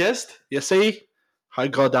bumped and kissed? You see how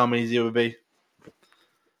goddamn easy it would be?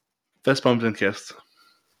 Fist bumped and kissed.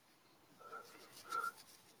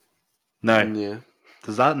 Now, yeah.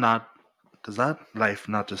 Does that life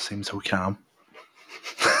not just seem so calm?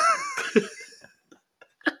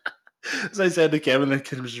 As I said to Kevin, the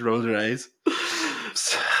kid just rolled her eyes.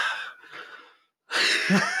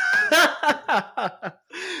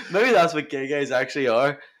 Maybe that's what gay guys actually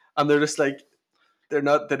are, and they're just like they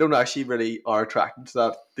don't actually really are attracted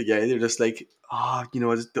to the guy. They're just like, you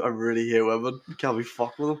know, I really hate women. You can't be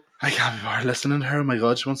fucked with them. I can't be bothered listening to her. Oh my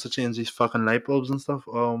god, she wants to change these fucking light bulbs and stuff.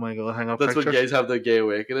 Oh my god, hang up That's pictures. when guys have their gay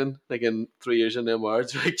awakening, like in 3 years in MR.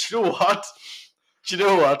 It's like, do you know what? Do you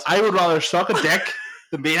know what? I would rather suck a dick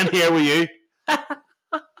than be in here with you.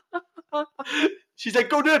 She's like,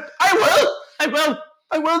 go do it. I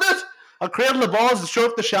will do it. I'll cradle the balls and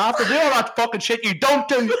stroke the shaft and do all that fucking shit you don't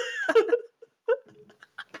do.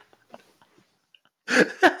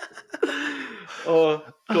 Oh,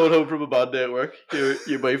 going home from a bad day at work.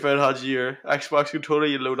 Your boyfriend has your Xbox controller,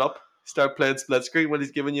 you load up, start playing split screen when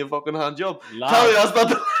he's giving you a fucking hand job. Lads. Tell me that's not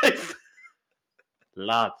the life.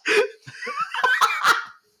 Lads.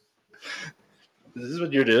 This is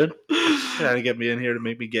what you're doing? You're trying to get me in here to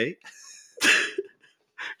make me gay?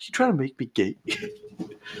 You trying to make me gay?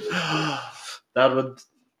 That would...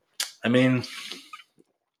 I mean...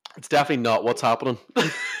 It's definitely not what's happening.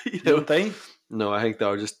 You don't think? No, I think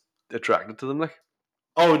they're just attracted to them, like.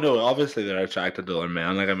 Oh no, obviously they're attracted to other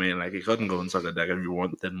men. Like, I mean, like, you couldn't go and suck a dick if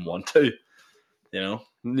you didn't want to. You know?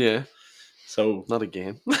 Yeah. So... Not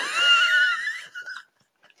again.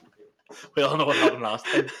 We all know what happened last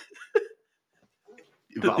time.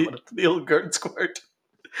 You vomited. The old Gert squirt.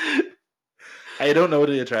 I don't know.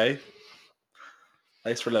 Do you try?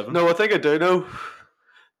 Thanks for living. No, I think I do know.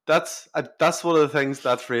 That's one of the things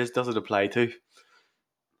that phrase doesn't apply to.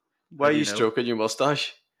 Why are you stroking your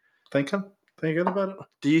mustache? Thinking about it.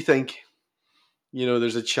 Do you think,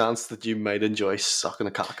 there's a chance that you might enjoy sucking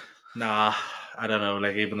a cock? Nah, I don't know.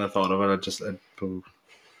 Like, even the thought of it,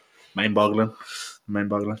 mind-boggling.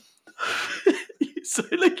 You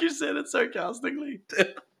sound like you're saying it sarcastically.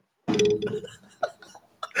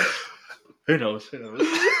 Who knows?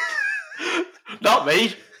 Not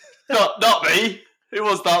me. Not me. Who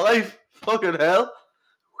wants that life? Fucking hell.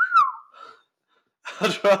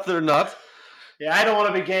 I'd rather not. Yeah, I don't want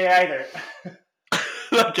to be gay either.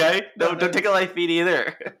 Okay. No, don't take a life feed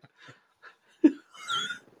either.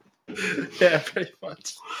 Yeah, pretty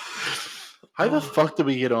much. How the fuck did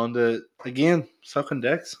we get on to, again, sucking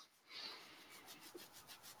dicks?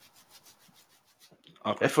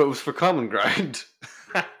 Okay. If it was for common ground.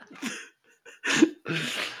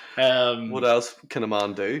 What else can a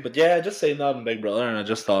man do? But yeah, I just seen that in Big Brother and I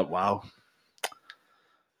just thought, wow,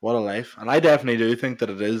 what a life. And I definitely do think that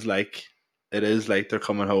it is like they're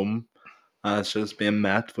coming home and it's just being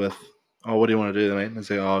met with, oh, what do you want to do tonight? And I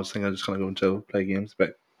say, oh, I was thinking I'm just going to go and chill, play games.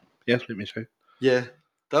 But yes, let me try. Yeah,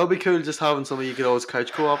 that would be cool, just having somebody you could always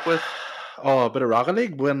couch co-op with. Oh, a bit of Rocket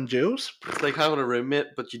League, win duos. It's like having a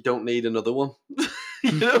roommate, but you don't need another one.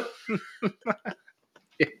 You know?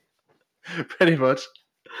 Yeah, pretty much.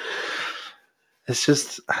 It's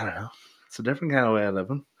just, I don't know. It's a different kind of way of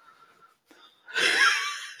living.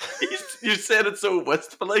 You said it so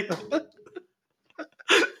wistfully.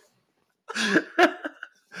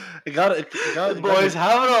 It got boys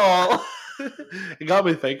have it all. It got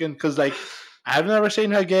me thinking, because like I've never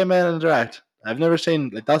seen how gay men interact. I've never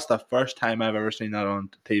seen, like, that's the first time I've ever seen that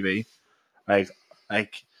on TV. Like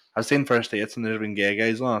I've seen First Dates and there's been gay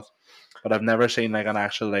guys on it, but I've never seen like an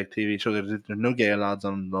actual like TV show. There's no gay lads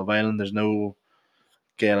on Love Island. There's no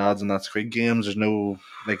gay lads in that Squid Games. There's no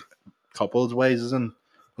like couples ways, and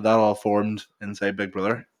that all formed inside Big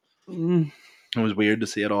Brother. It was weird to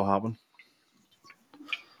see it all happen.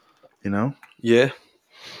 You know? Yeah.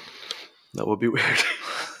 That would be weird.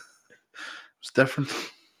 It's different.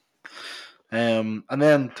 And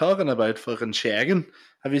then talking about fucking shagging,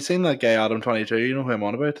 have you seen that guy Adam22? You know who I'm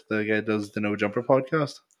on about? The guy that does the No Jumper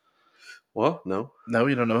podcast. What? No,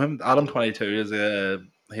 you don't know him. Adam22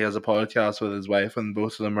 he has a podcast with his wife, and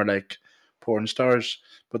both of them are like porn stars.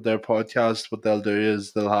 But their podcast, what they'll do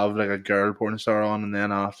is they'll have like a girl porn star on, and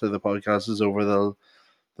then after the podcast is over, they'll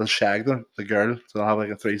shag the girl. So they'll have like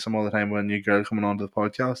a threesome all the time with a new girl coming onto the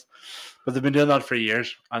podcast. But they've been doing that for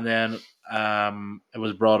years, and then it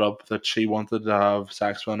was brought up that she wanted to have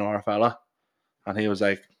sex with another fella, and he was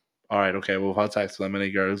like, "All right, okay, we've had sex with that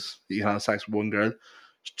many girls. You can have sex with one girl."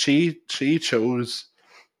 She chose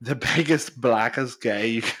the biggest, blackest guy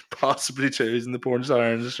you could possibly choose in the porn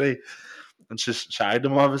star industry, and she shagged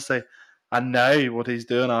him, obviously. And now what he's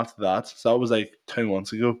doing after that, so that was like 2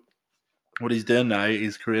 months ago. What he's doing now,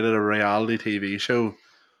 he's created a reality TV show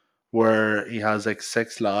where he has like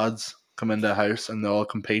 6 lads come into a house and they all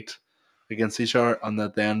compete against each other, and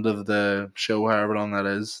at the end of the show, however long that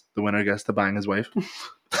is, the winner gets to bang his wife.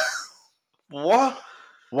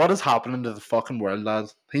 What is happening to the fucking world,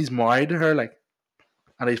 lads? He's married to her, like,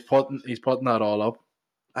 and he's putting that all up.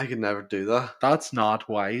 I could never do that. That's not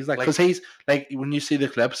wise. Like, because he's like, when you see the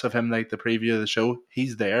clips of him, like the preview of the show,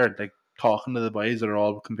 he's there, like talking to the boys that are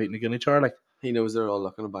all competing against each other. Like, He knows they're all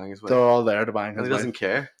looking to bang his wife. They're all there to bang And his he wife. doesn't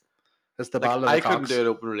care. It's the Like, battle of the I couldn't cocks. do an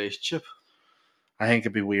open relationship. I think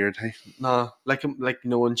it'd be weird. Hey? Nah, like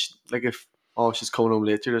no one. Like if she's coming home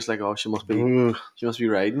late, you're just like, she must be Ooh.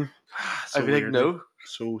 riding. So I'd be like, weird, no,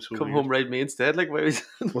 so come weird. home, ride me instead. Like, why is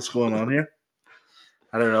What's going on here?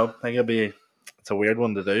 I don't know. I think it's a weird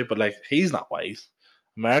one to do, but like he's not wise.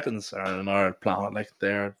 Americans are on our planet, like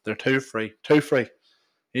they're too free. You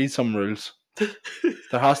need some rules.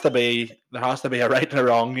 There has to be a right and a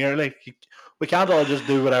wrong here. Like we can't all just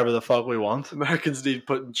do whatever the fuck we want. Americans need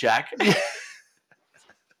putting check?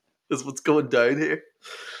 That's what's going down here.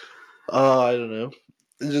 Oh, I don't know.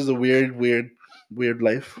 It's just a weird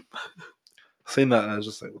life. Seen that and I was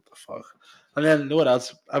just like, what the fuck? And then, you know what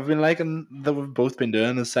else I've been liking that we've both been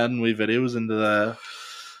doing is sending wee videos into the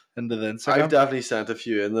Instagram. I've definitely sent a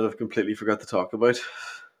few in that I've completely forgot to talk about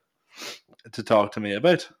to talk to me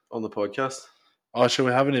about on the podcast. Oh, sure,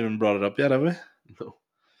 we haven't even brought it up yet, have we? No.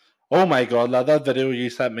 Oh my god, lad, that video you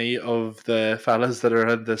sent me of the fellas that are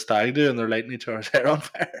at the stag do and they're lighting each other's hair on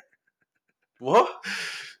fire. What?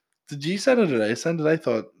 Did you send it or did I send it? I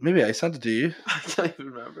thought maybe I sent it to you. I can't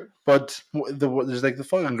even remember. But there's like the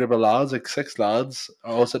fucking group of lads, like 6 lads,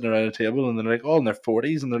 all sitting around a table, and they're like all in their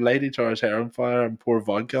 40s, and they're lighting each other's hair on fire and pour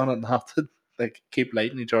vodka on it, and have to like keep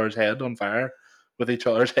lighting each other's head on fire with each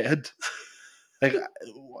other's head. Like,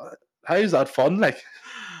 how is that fun? Like,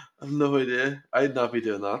 I have no idea. I'd not be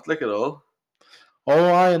doing that like at all.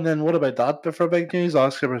 Oh, and then what about that? But for big news,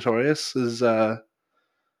 Oscar Pistorius is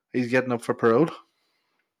he's getting up for parole.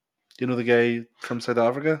 You know the guy from South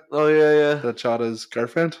Africa? Oh yeah. That shot his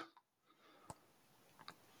girlfriend.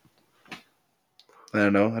 I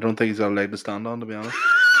don't know. I don't think he's got a leg to stand on, to be honest.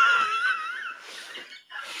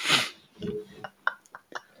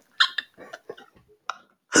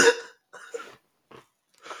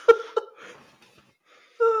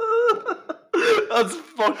 That's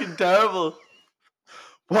fucking terrible.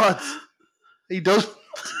 What? He does.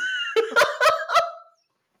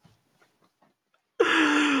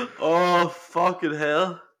 Oh, fucking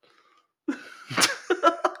hell.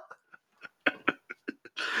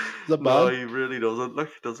 No, he really doesn't look,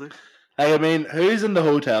 does he? I mean, who's in the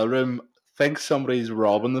hotel room thinks somebody's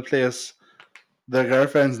robbing the place? Their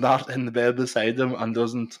girlfriend's not in the bed beside them and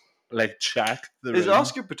doesn't like check the Is room.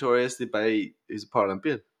 Oscar Pistorius he's a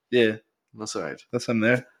Paralympian? Yeah. That's alright. That's him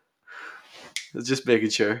there. It's just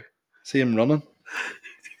making sure. See him running.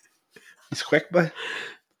 He's quick, boy.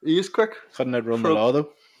 He is quick. Couldn't outrun the law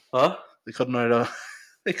though. Huh? They couldn't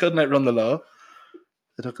outrun the law.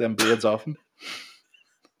 They took them blades off him.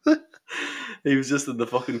 He was just in the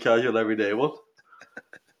fucking casual everyday one.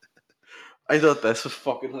 I thought this was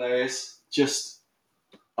fucking hilarious. Just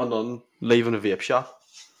a nun leaving a vape shop.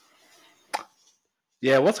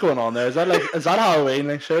 Yeah, what's going on there? Is that Halloween?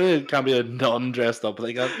 Like, surely it can't be a nun dressed up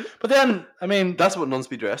like that. But then, I mean, that's what nuns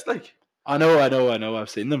be dressed like. I know. I've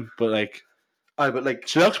seen them, but like,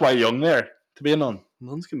 she looks quite young there to be a nun.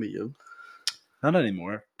 Nuns can be young. Not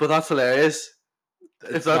anymore. But that's hilarious.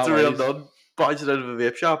 If that's a real wise. nun, bounces out of a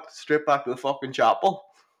vape shop, straight back to the fucking chapel.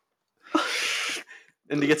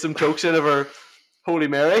 And to get some cokes out of her Holy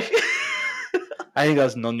Mary. I think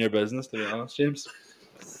that's none of your business, to be honest, James.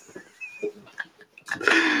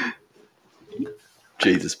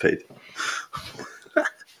 Jesus, Pete.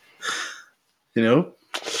 You know,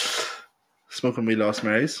 smoking we Lost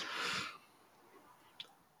Marys.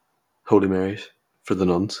 Holy Marys for the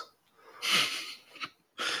nuns.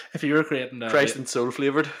 If you were creating Christ and soul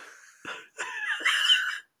flavoured.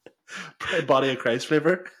 Body of Christ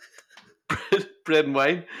flavour. Bread and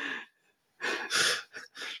wine.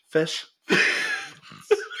 Fish.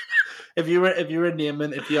 If you had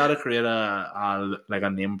to create a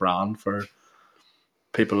name brand for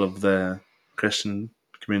people of the Christian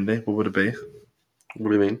community, what would it be?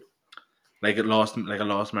 What do you mean? Like a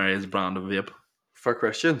Lost Mary's brand of vape. For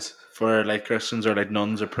Christians? For like Christians or like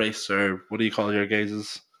nuns or priests or what do you call your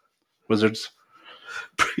guys? Wizards?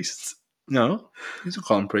 Priests? No. You don't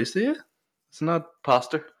call them priests, do you? It's not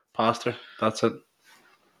pastor. Pastor, that's it.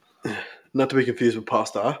 Not to be confused with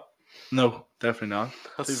pasta. No, definitely not.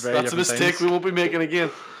 That's a mistake things. We won't be making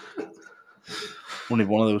again. Only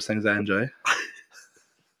one of those things I enjoy.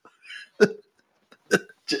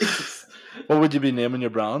 Jesus. What would you be naming your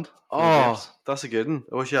brand? Oh, that's a good one.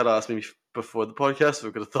 I wish you had asked me before the podcast so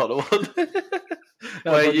we could have thought of one.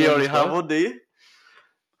 Wait, you already have one, do you?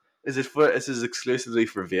 Is this exclusively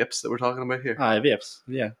for vapes that we're talking about here? Vapes.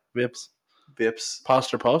 Yeah, vapes. Vapes.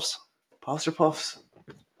 Pastor Puffs. Pastor Puffs.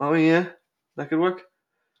 Oh yeah, that could work.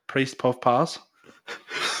 Priest Puff Pass.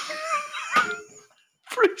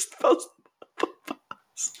 Priest Puff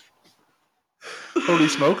Pass. Holy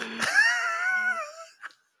smoke.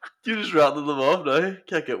 You just rattled them off now.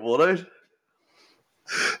 Can't get one out.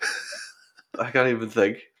 I can't even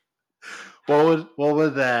think. What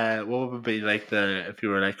would be like the if you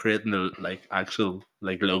were like creating the like actual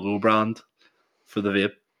like logo brand for the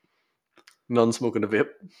vape? None smoking a vape.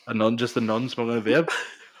 A nun, just a nun smoking a vape.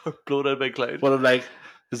 Blown out by cloud. What if like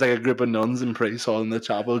there's like a group of nuns and priests all in the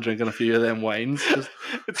chapel drinking a few of them wines, just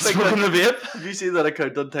It's like smoking a vape. Have you seen that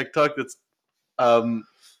account on TikTok that's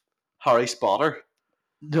Harry Spotter?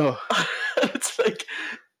 No. it's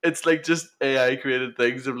like just AI created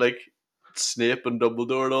things of like Snape and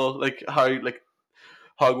Dumbledore and all. Like Harry, like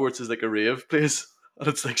Hogwarts is like a rave place, and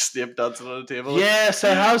it's like Snape dancing on a table. Yes,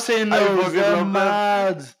 I have seen I those. fucking They're love them.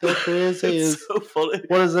 mad. They're crazy. It's so funny.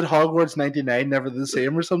 What is it? Hogwarts 99, never the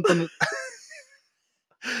same or something?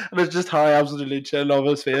 And it's just Harry absolutely chilling off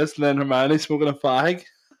his face, and then Hermione smoking a fag.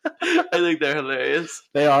 I think they're hilarious.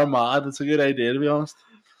 They are mad. It's a good idea, to be honest.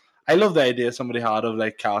 I love the idea somebody had of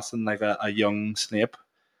like casting like a young Snape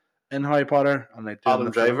in Harry Potter and like doing Adam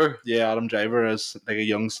the film. Driver. Yeah, Adam Driver as like a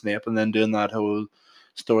young Snape, and then doing that whole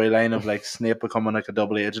storyline of like Snape becoming like a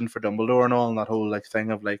double agent for Dumbledore and all, and that whole like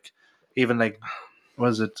thing of like even like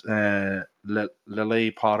was it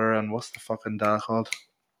Lily Potter and what's the fucking dad called?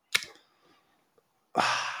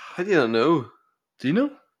 How do you not know? Do you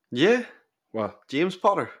know? Yeah, What? James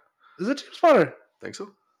Potter. Is it James Potter? Think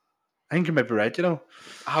so. I think you might be right, you know.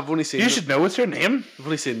 I've only seen. You should know what's your name. I've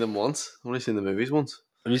only seen them once. I've only seen the movies once.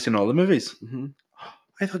 Have you seen all the movies? Mm-hmm.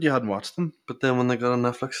 I thought you hadn't watched them. But then when they got on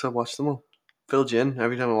Netflix, I watched them all. Phil Gin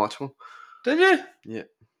every time I watch one. Did you? Yeah.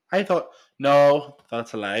 I thought, no,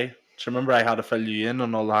 that's a lie. Do you remember I had to fill you in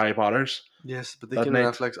on all the Harry Potters? Yes, but they That came on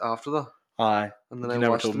night. Netflix after that. Aye. And then You I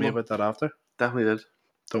never watched told them me all. about that after. Definitely did.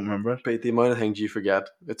 Don't remember it. But the amount of things you forget,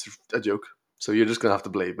 it's a joke. So you're just going to have to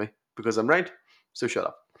believe me. Because I'm right. So shut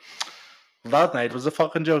up. That night was a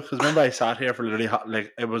fucking joke. Because remember I sat here for literally,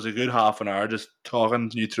 like, it was a good half an hour just talking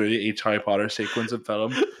you through each Harry Potter sequence of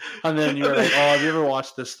film. And then you were like, oh, have you ever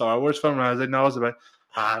watched this Star Wars film? And I was like, no, it's about,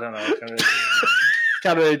 I don't know.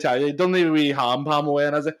 Can't really tell you. Don't leave me ham palm away.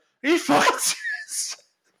 And I was like, are you fucking serious?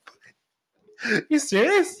 You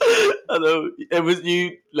serious? I know. It was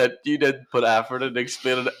you did put effort into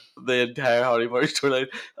explaining the entire Harry Potter storyline.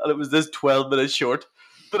 And it was this 12 minutes short.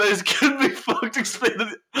 But I just couldn't be fucked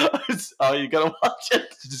explaining it. Oh, you gotta watch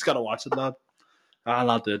it. You just gotta watch it, lad. I'll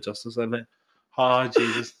not do it justice, I think. Oh,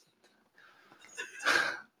 Jesus.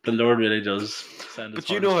 The Lord really does send us. But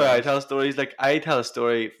you know how I tell stories. Like, I tell a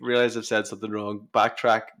story, realize I've said something wrong,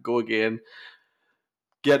 backtrack, go again,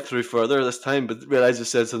 get through further this time, but realize I've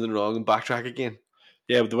said something wrong and backtrack again.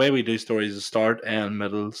 Yeah, but the way we do stories is start, end,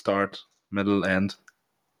 middle, start, middle, end.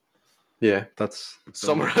 Yeah. That's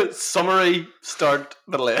Summary, start,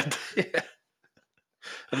 middle, end. Yeah.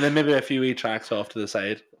 And then maybe a few wee tracks off to the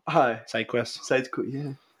side. Hi. Side quest. Side quest,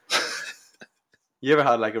 yeah. You ever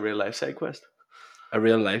had like a real life side quest? A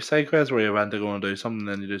real life side quest where you went to go and do something and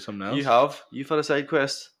then you do something else? You have. You've had a side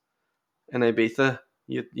quest in Ibiza.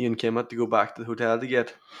 You and Kim had to go back to the hotel to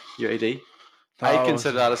get your ID. I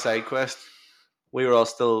consider that a side quest. We were all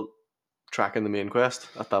still tracking the main quest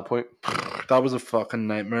at that point. That was a fucking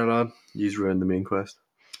nightmare, lad. You've ruined the main quest.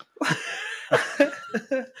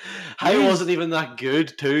 I wasn't even that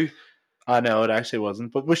good too. I know it actually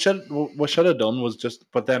wasn't, but we should have done was just.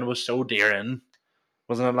 But then it was so dear in,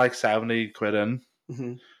 wasn't it? Like 70 quid in.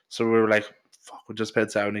 Mm-hmm. So we were like, "Fuck, we just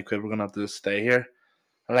paid 70 quid. We're gonna have to just stay here."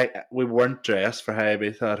 And like we weren't dressed for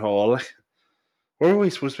Ibiza at all. Like, where were we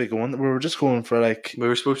supposed to be going? We were just going for like. We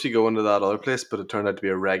were supposed to go into that other place, but it turned out to be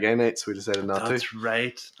a reggae night, so we decided not to. That's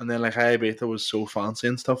right. And then like Ibiza was so fancy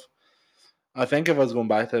and stuff. I think if I was going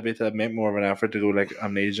back to Ibiza, I'd make more of an effort to go like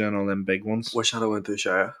Amnesia and all them big ones. Wish I'd went to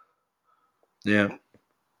Shire. Yeah.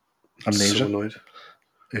 Amnesia. So annoyed.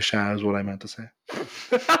 Shire is what I meant to say.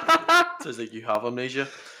 Sounds like you have amnesia.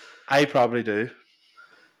 I probably do.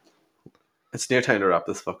 It's near time to wrap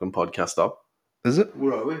this fucking podcast up. Is it?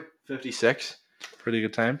 Where are we? 56. Pretty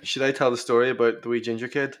good time. Should I tell the story about the wee ginger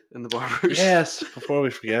kid in the barbers? Yes. Before we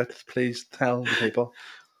forget, please tell the people.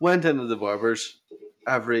 Went into the barbers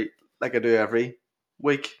like I do every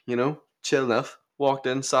week, you know, chill enough. Walked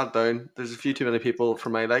in, sat down. There's a few too many people for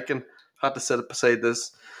my liking. Had to sit beside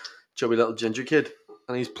this chubby little ginger kid,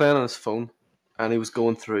 and he's playing on his phone, and he was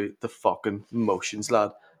going through the fucking motions, lad.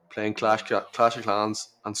 Playing Clash of Clans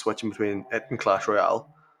and switching between it and Clash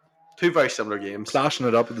Royale. Two very similar games. Clashing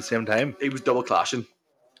it up at the same time. He was double clashing.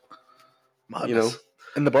 Madness. You know,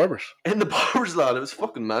 in the barbers. in the barbers, lad. It was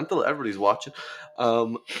fucking mental. Everybody's watching. Up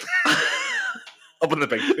on the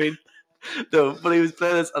big screen. No, but he was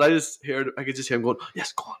playing this, and I could just hear him going,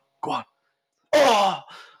 "Yes, go on, oh!"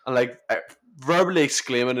 And like verbally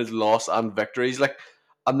exclaiming his loss and victories. Like,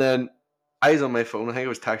 And then I was on my phone. I think I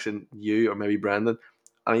was texting you or maybe Brendan,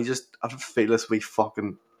 and I feel this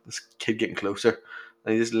kid getting closer,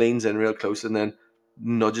 and he just leans in real close and then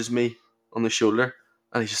nudges me on the shoulder,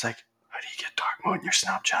 and he's just like, "How do you get dark mode in your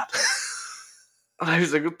Snapchat?" And I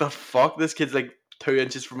was like, "What the fuck?" This kid's like 2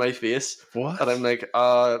 inches from my face, What? and I'm like,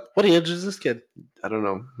 What age is this kid? I don't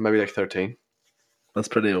know, maybe like 13. That's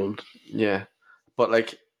pretty old. Yeah, but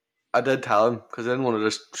like, I did tell him because I didn't want to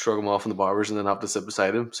just shrug him off in the barbers and then have to sit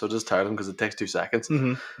beside him. So I just told him because it takes 2 seconds.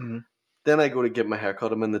 Then I go to get my hair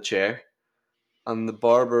cut. I'm in the chair, and the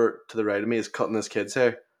barber to the right of me is cutting this kid's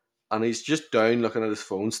hair, and he's just down looking at his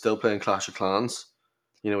phone, still playing Clash of Clans.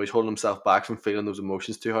 You know, he's holding himself back from feeling those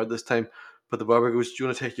emotions too hard this time. But the barber goes, "Do you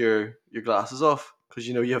want to take your glasses off? Because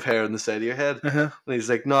you know you have hair on the side of your head." And he's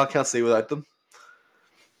like, "No, I can't see without them."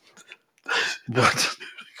 What?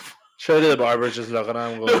 Surely the barber's just looking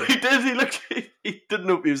at him going, No, he did. He looked. He didn't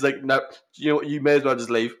know. He was like, "No, you know, you may as well just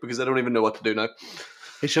leave because I don't even know what to do now."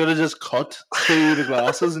 he should have just cut through the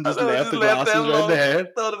glasses and just left the glasses around the hair.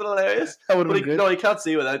 That would have been hilarious. That would have But been good. no, he can't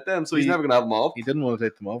see without them, so he's never gonna have them off. He didn't want to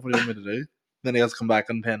take them off. What do you want me to do? Then he has to come back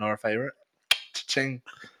and pay another favour. Ching.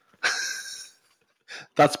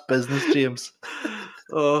 That's business, James.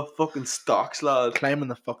 Oh, fucking stocks, lad. Climbing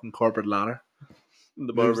the fucking corporate ladder. In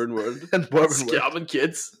the barbering world. In the barbering world. Scamming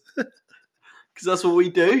kids. Because that's what we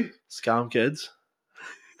do. Scam kids.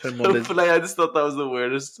 Hopefully, I just thought that was the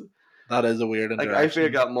weirdest. That is a weird Like, interaction. I feel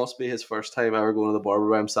like that must be his first time ever going to the barber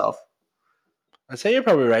by himself. I'd say you're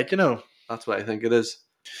probably right, you know. That's what I think it is.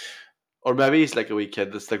 Or maybe he's like a wee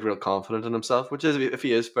kid that's like real confident in himself, which is, if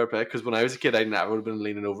he is, fair play. Because when I was a kid, I never would have been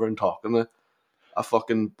leaning over and talking to a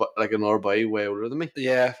fucking, like, another boy way older than me.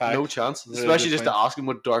 Yeah, fact. No chance. Really Especially good just point. to ask him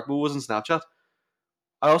what dark mode was in Snapchat.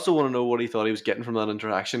 I also want to know what he thought he was getting from that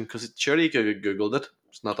interaction, because surely he could have Googled it.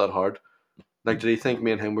 It's not that hard. Like, did he think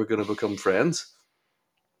me and him were going to become friends?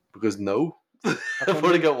 Because no. I've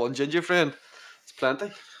only got one ginger friend. It's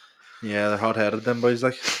plenty. Yeah, they're hot-headed, them boys,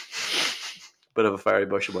 like. Bit of a fairy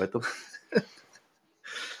bush about them.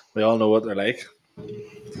 We all know what they're like.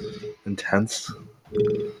 Intense.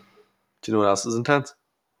 Do you know what else is intense?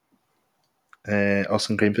 Us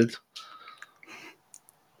and Greenfield.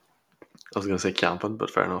 I was going to say camping,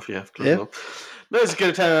 but fair enough, yeah. Yeah. Enough. No, it's a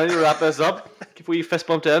good time to wrap this up. If we fist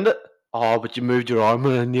bump to end it. Oh, but you moved your arm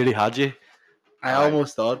and I nearly had you. I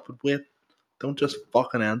almost thought, but wait. Don't just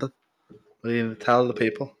fucking end it. We need to tell the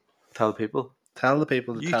people. Tell people. Tell the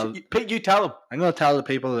people to tell. You tell them. I'm going to tell the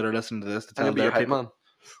people that are listening to this to tell their people. Man.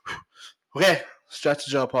 Okay, Stretch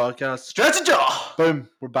the Jaw podcast. Stretch the Jaw. Boom,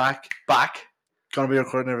 we're back. Back. Gonna be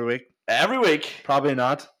recording every week. Every week. Probably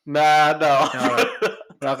not. Nah, no.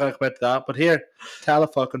 We're not gonna commit to that. But here, tell a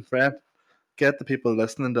fucking friend. Get the people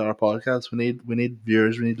listening to our podcast. We need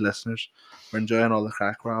viewers. We need listeners. We're enjoying all the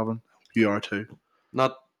crack we're having. You are too. We're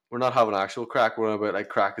not having actual crack. We're about like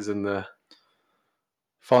crack is in the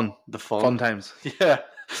fun. The fun. Fun times. Yeah.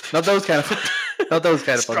 Not those kind of. Not those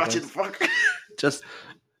kind of fun Scratching times. fuck. Just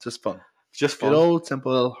fun. Just fun. Good old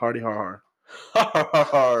simple hardy har.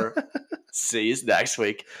 See you next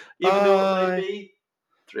week. Even though it may be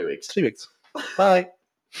 3 weeks. 3 weeks. Bye.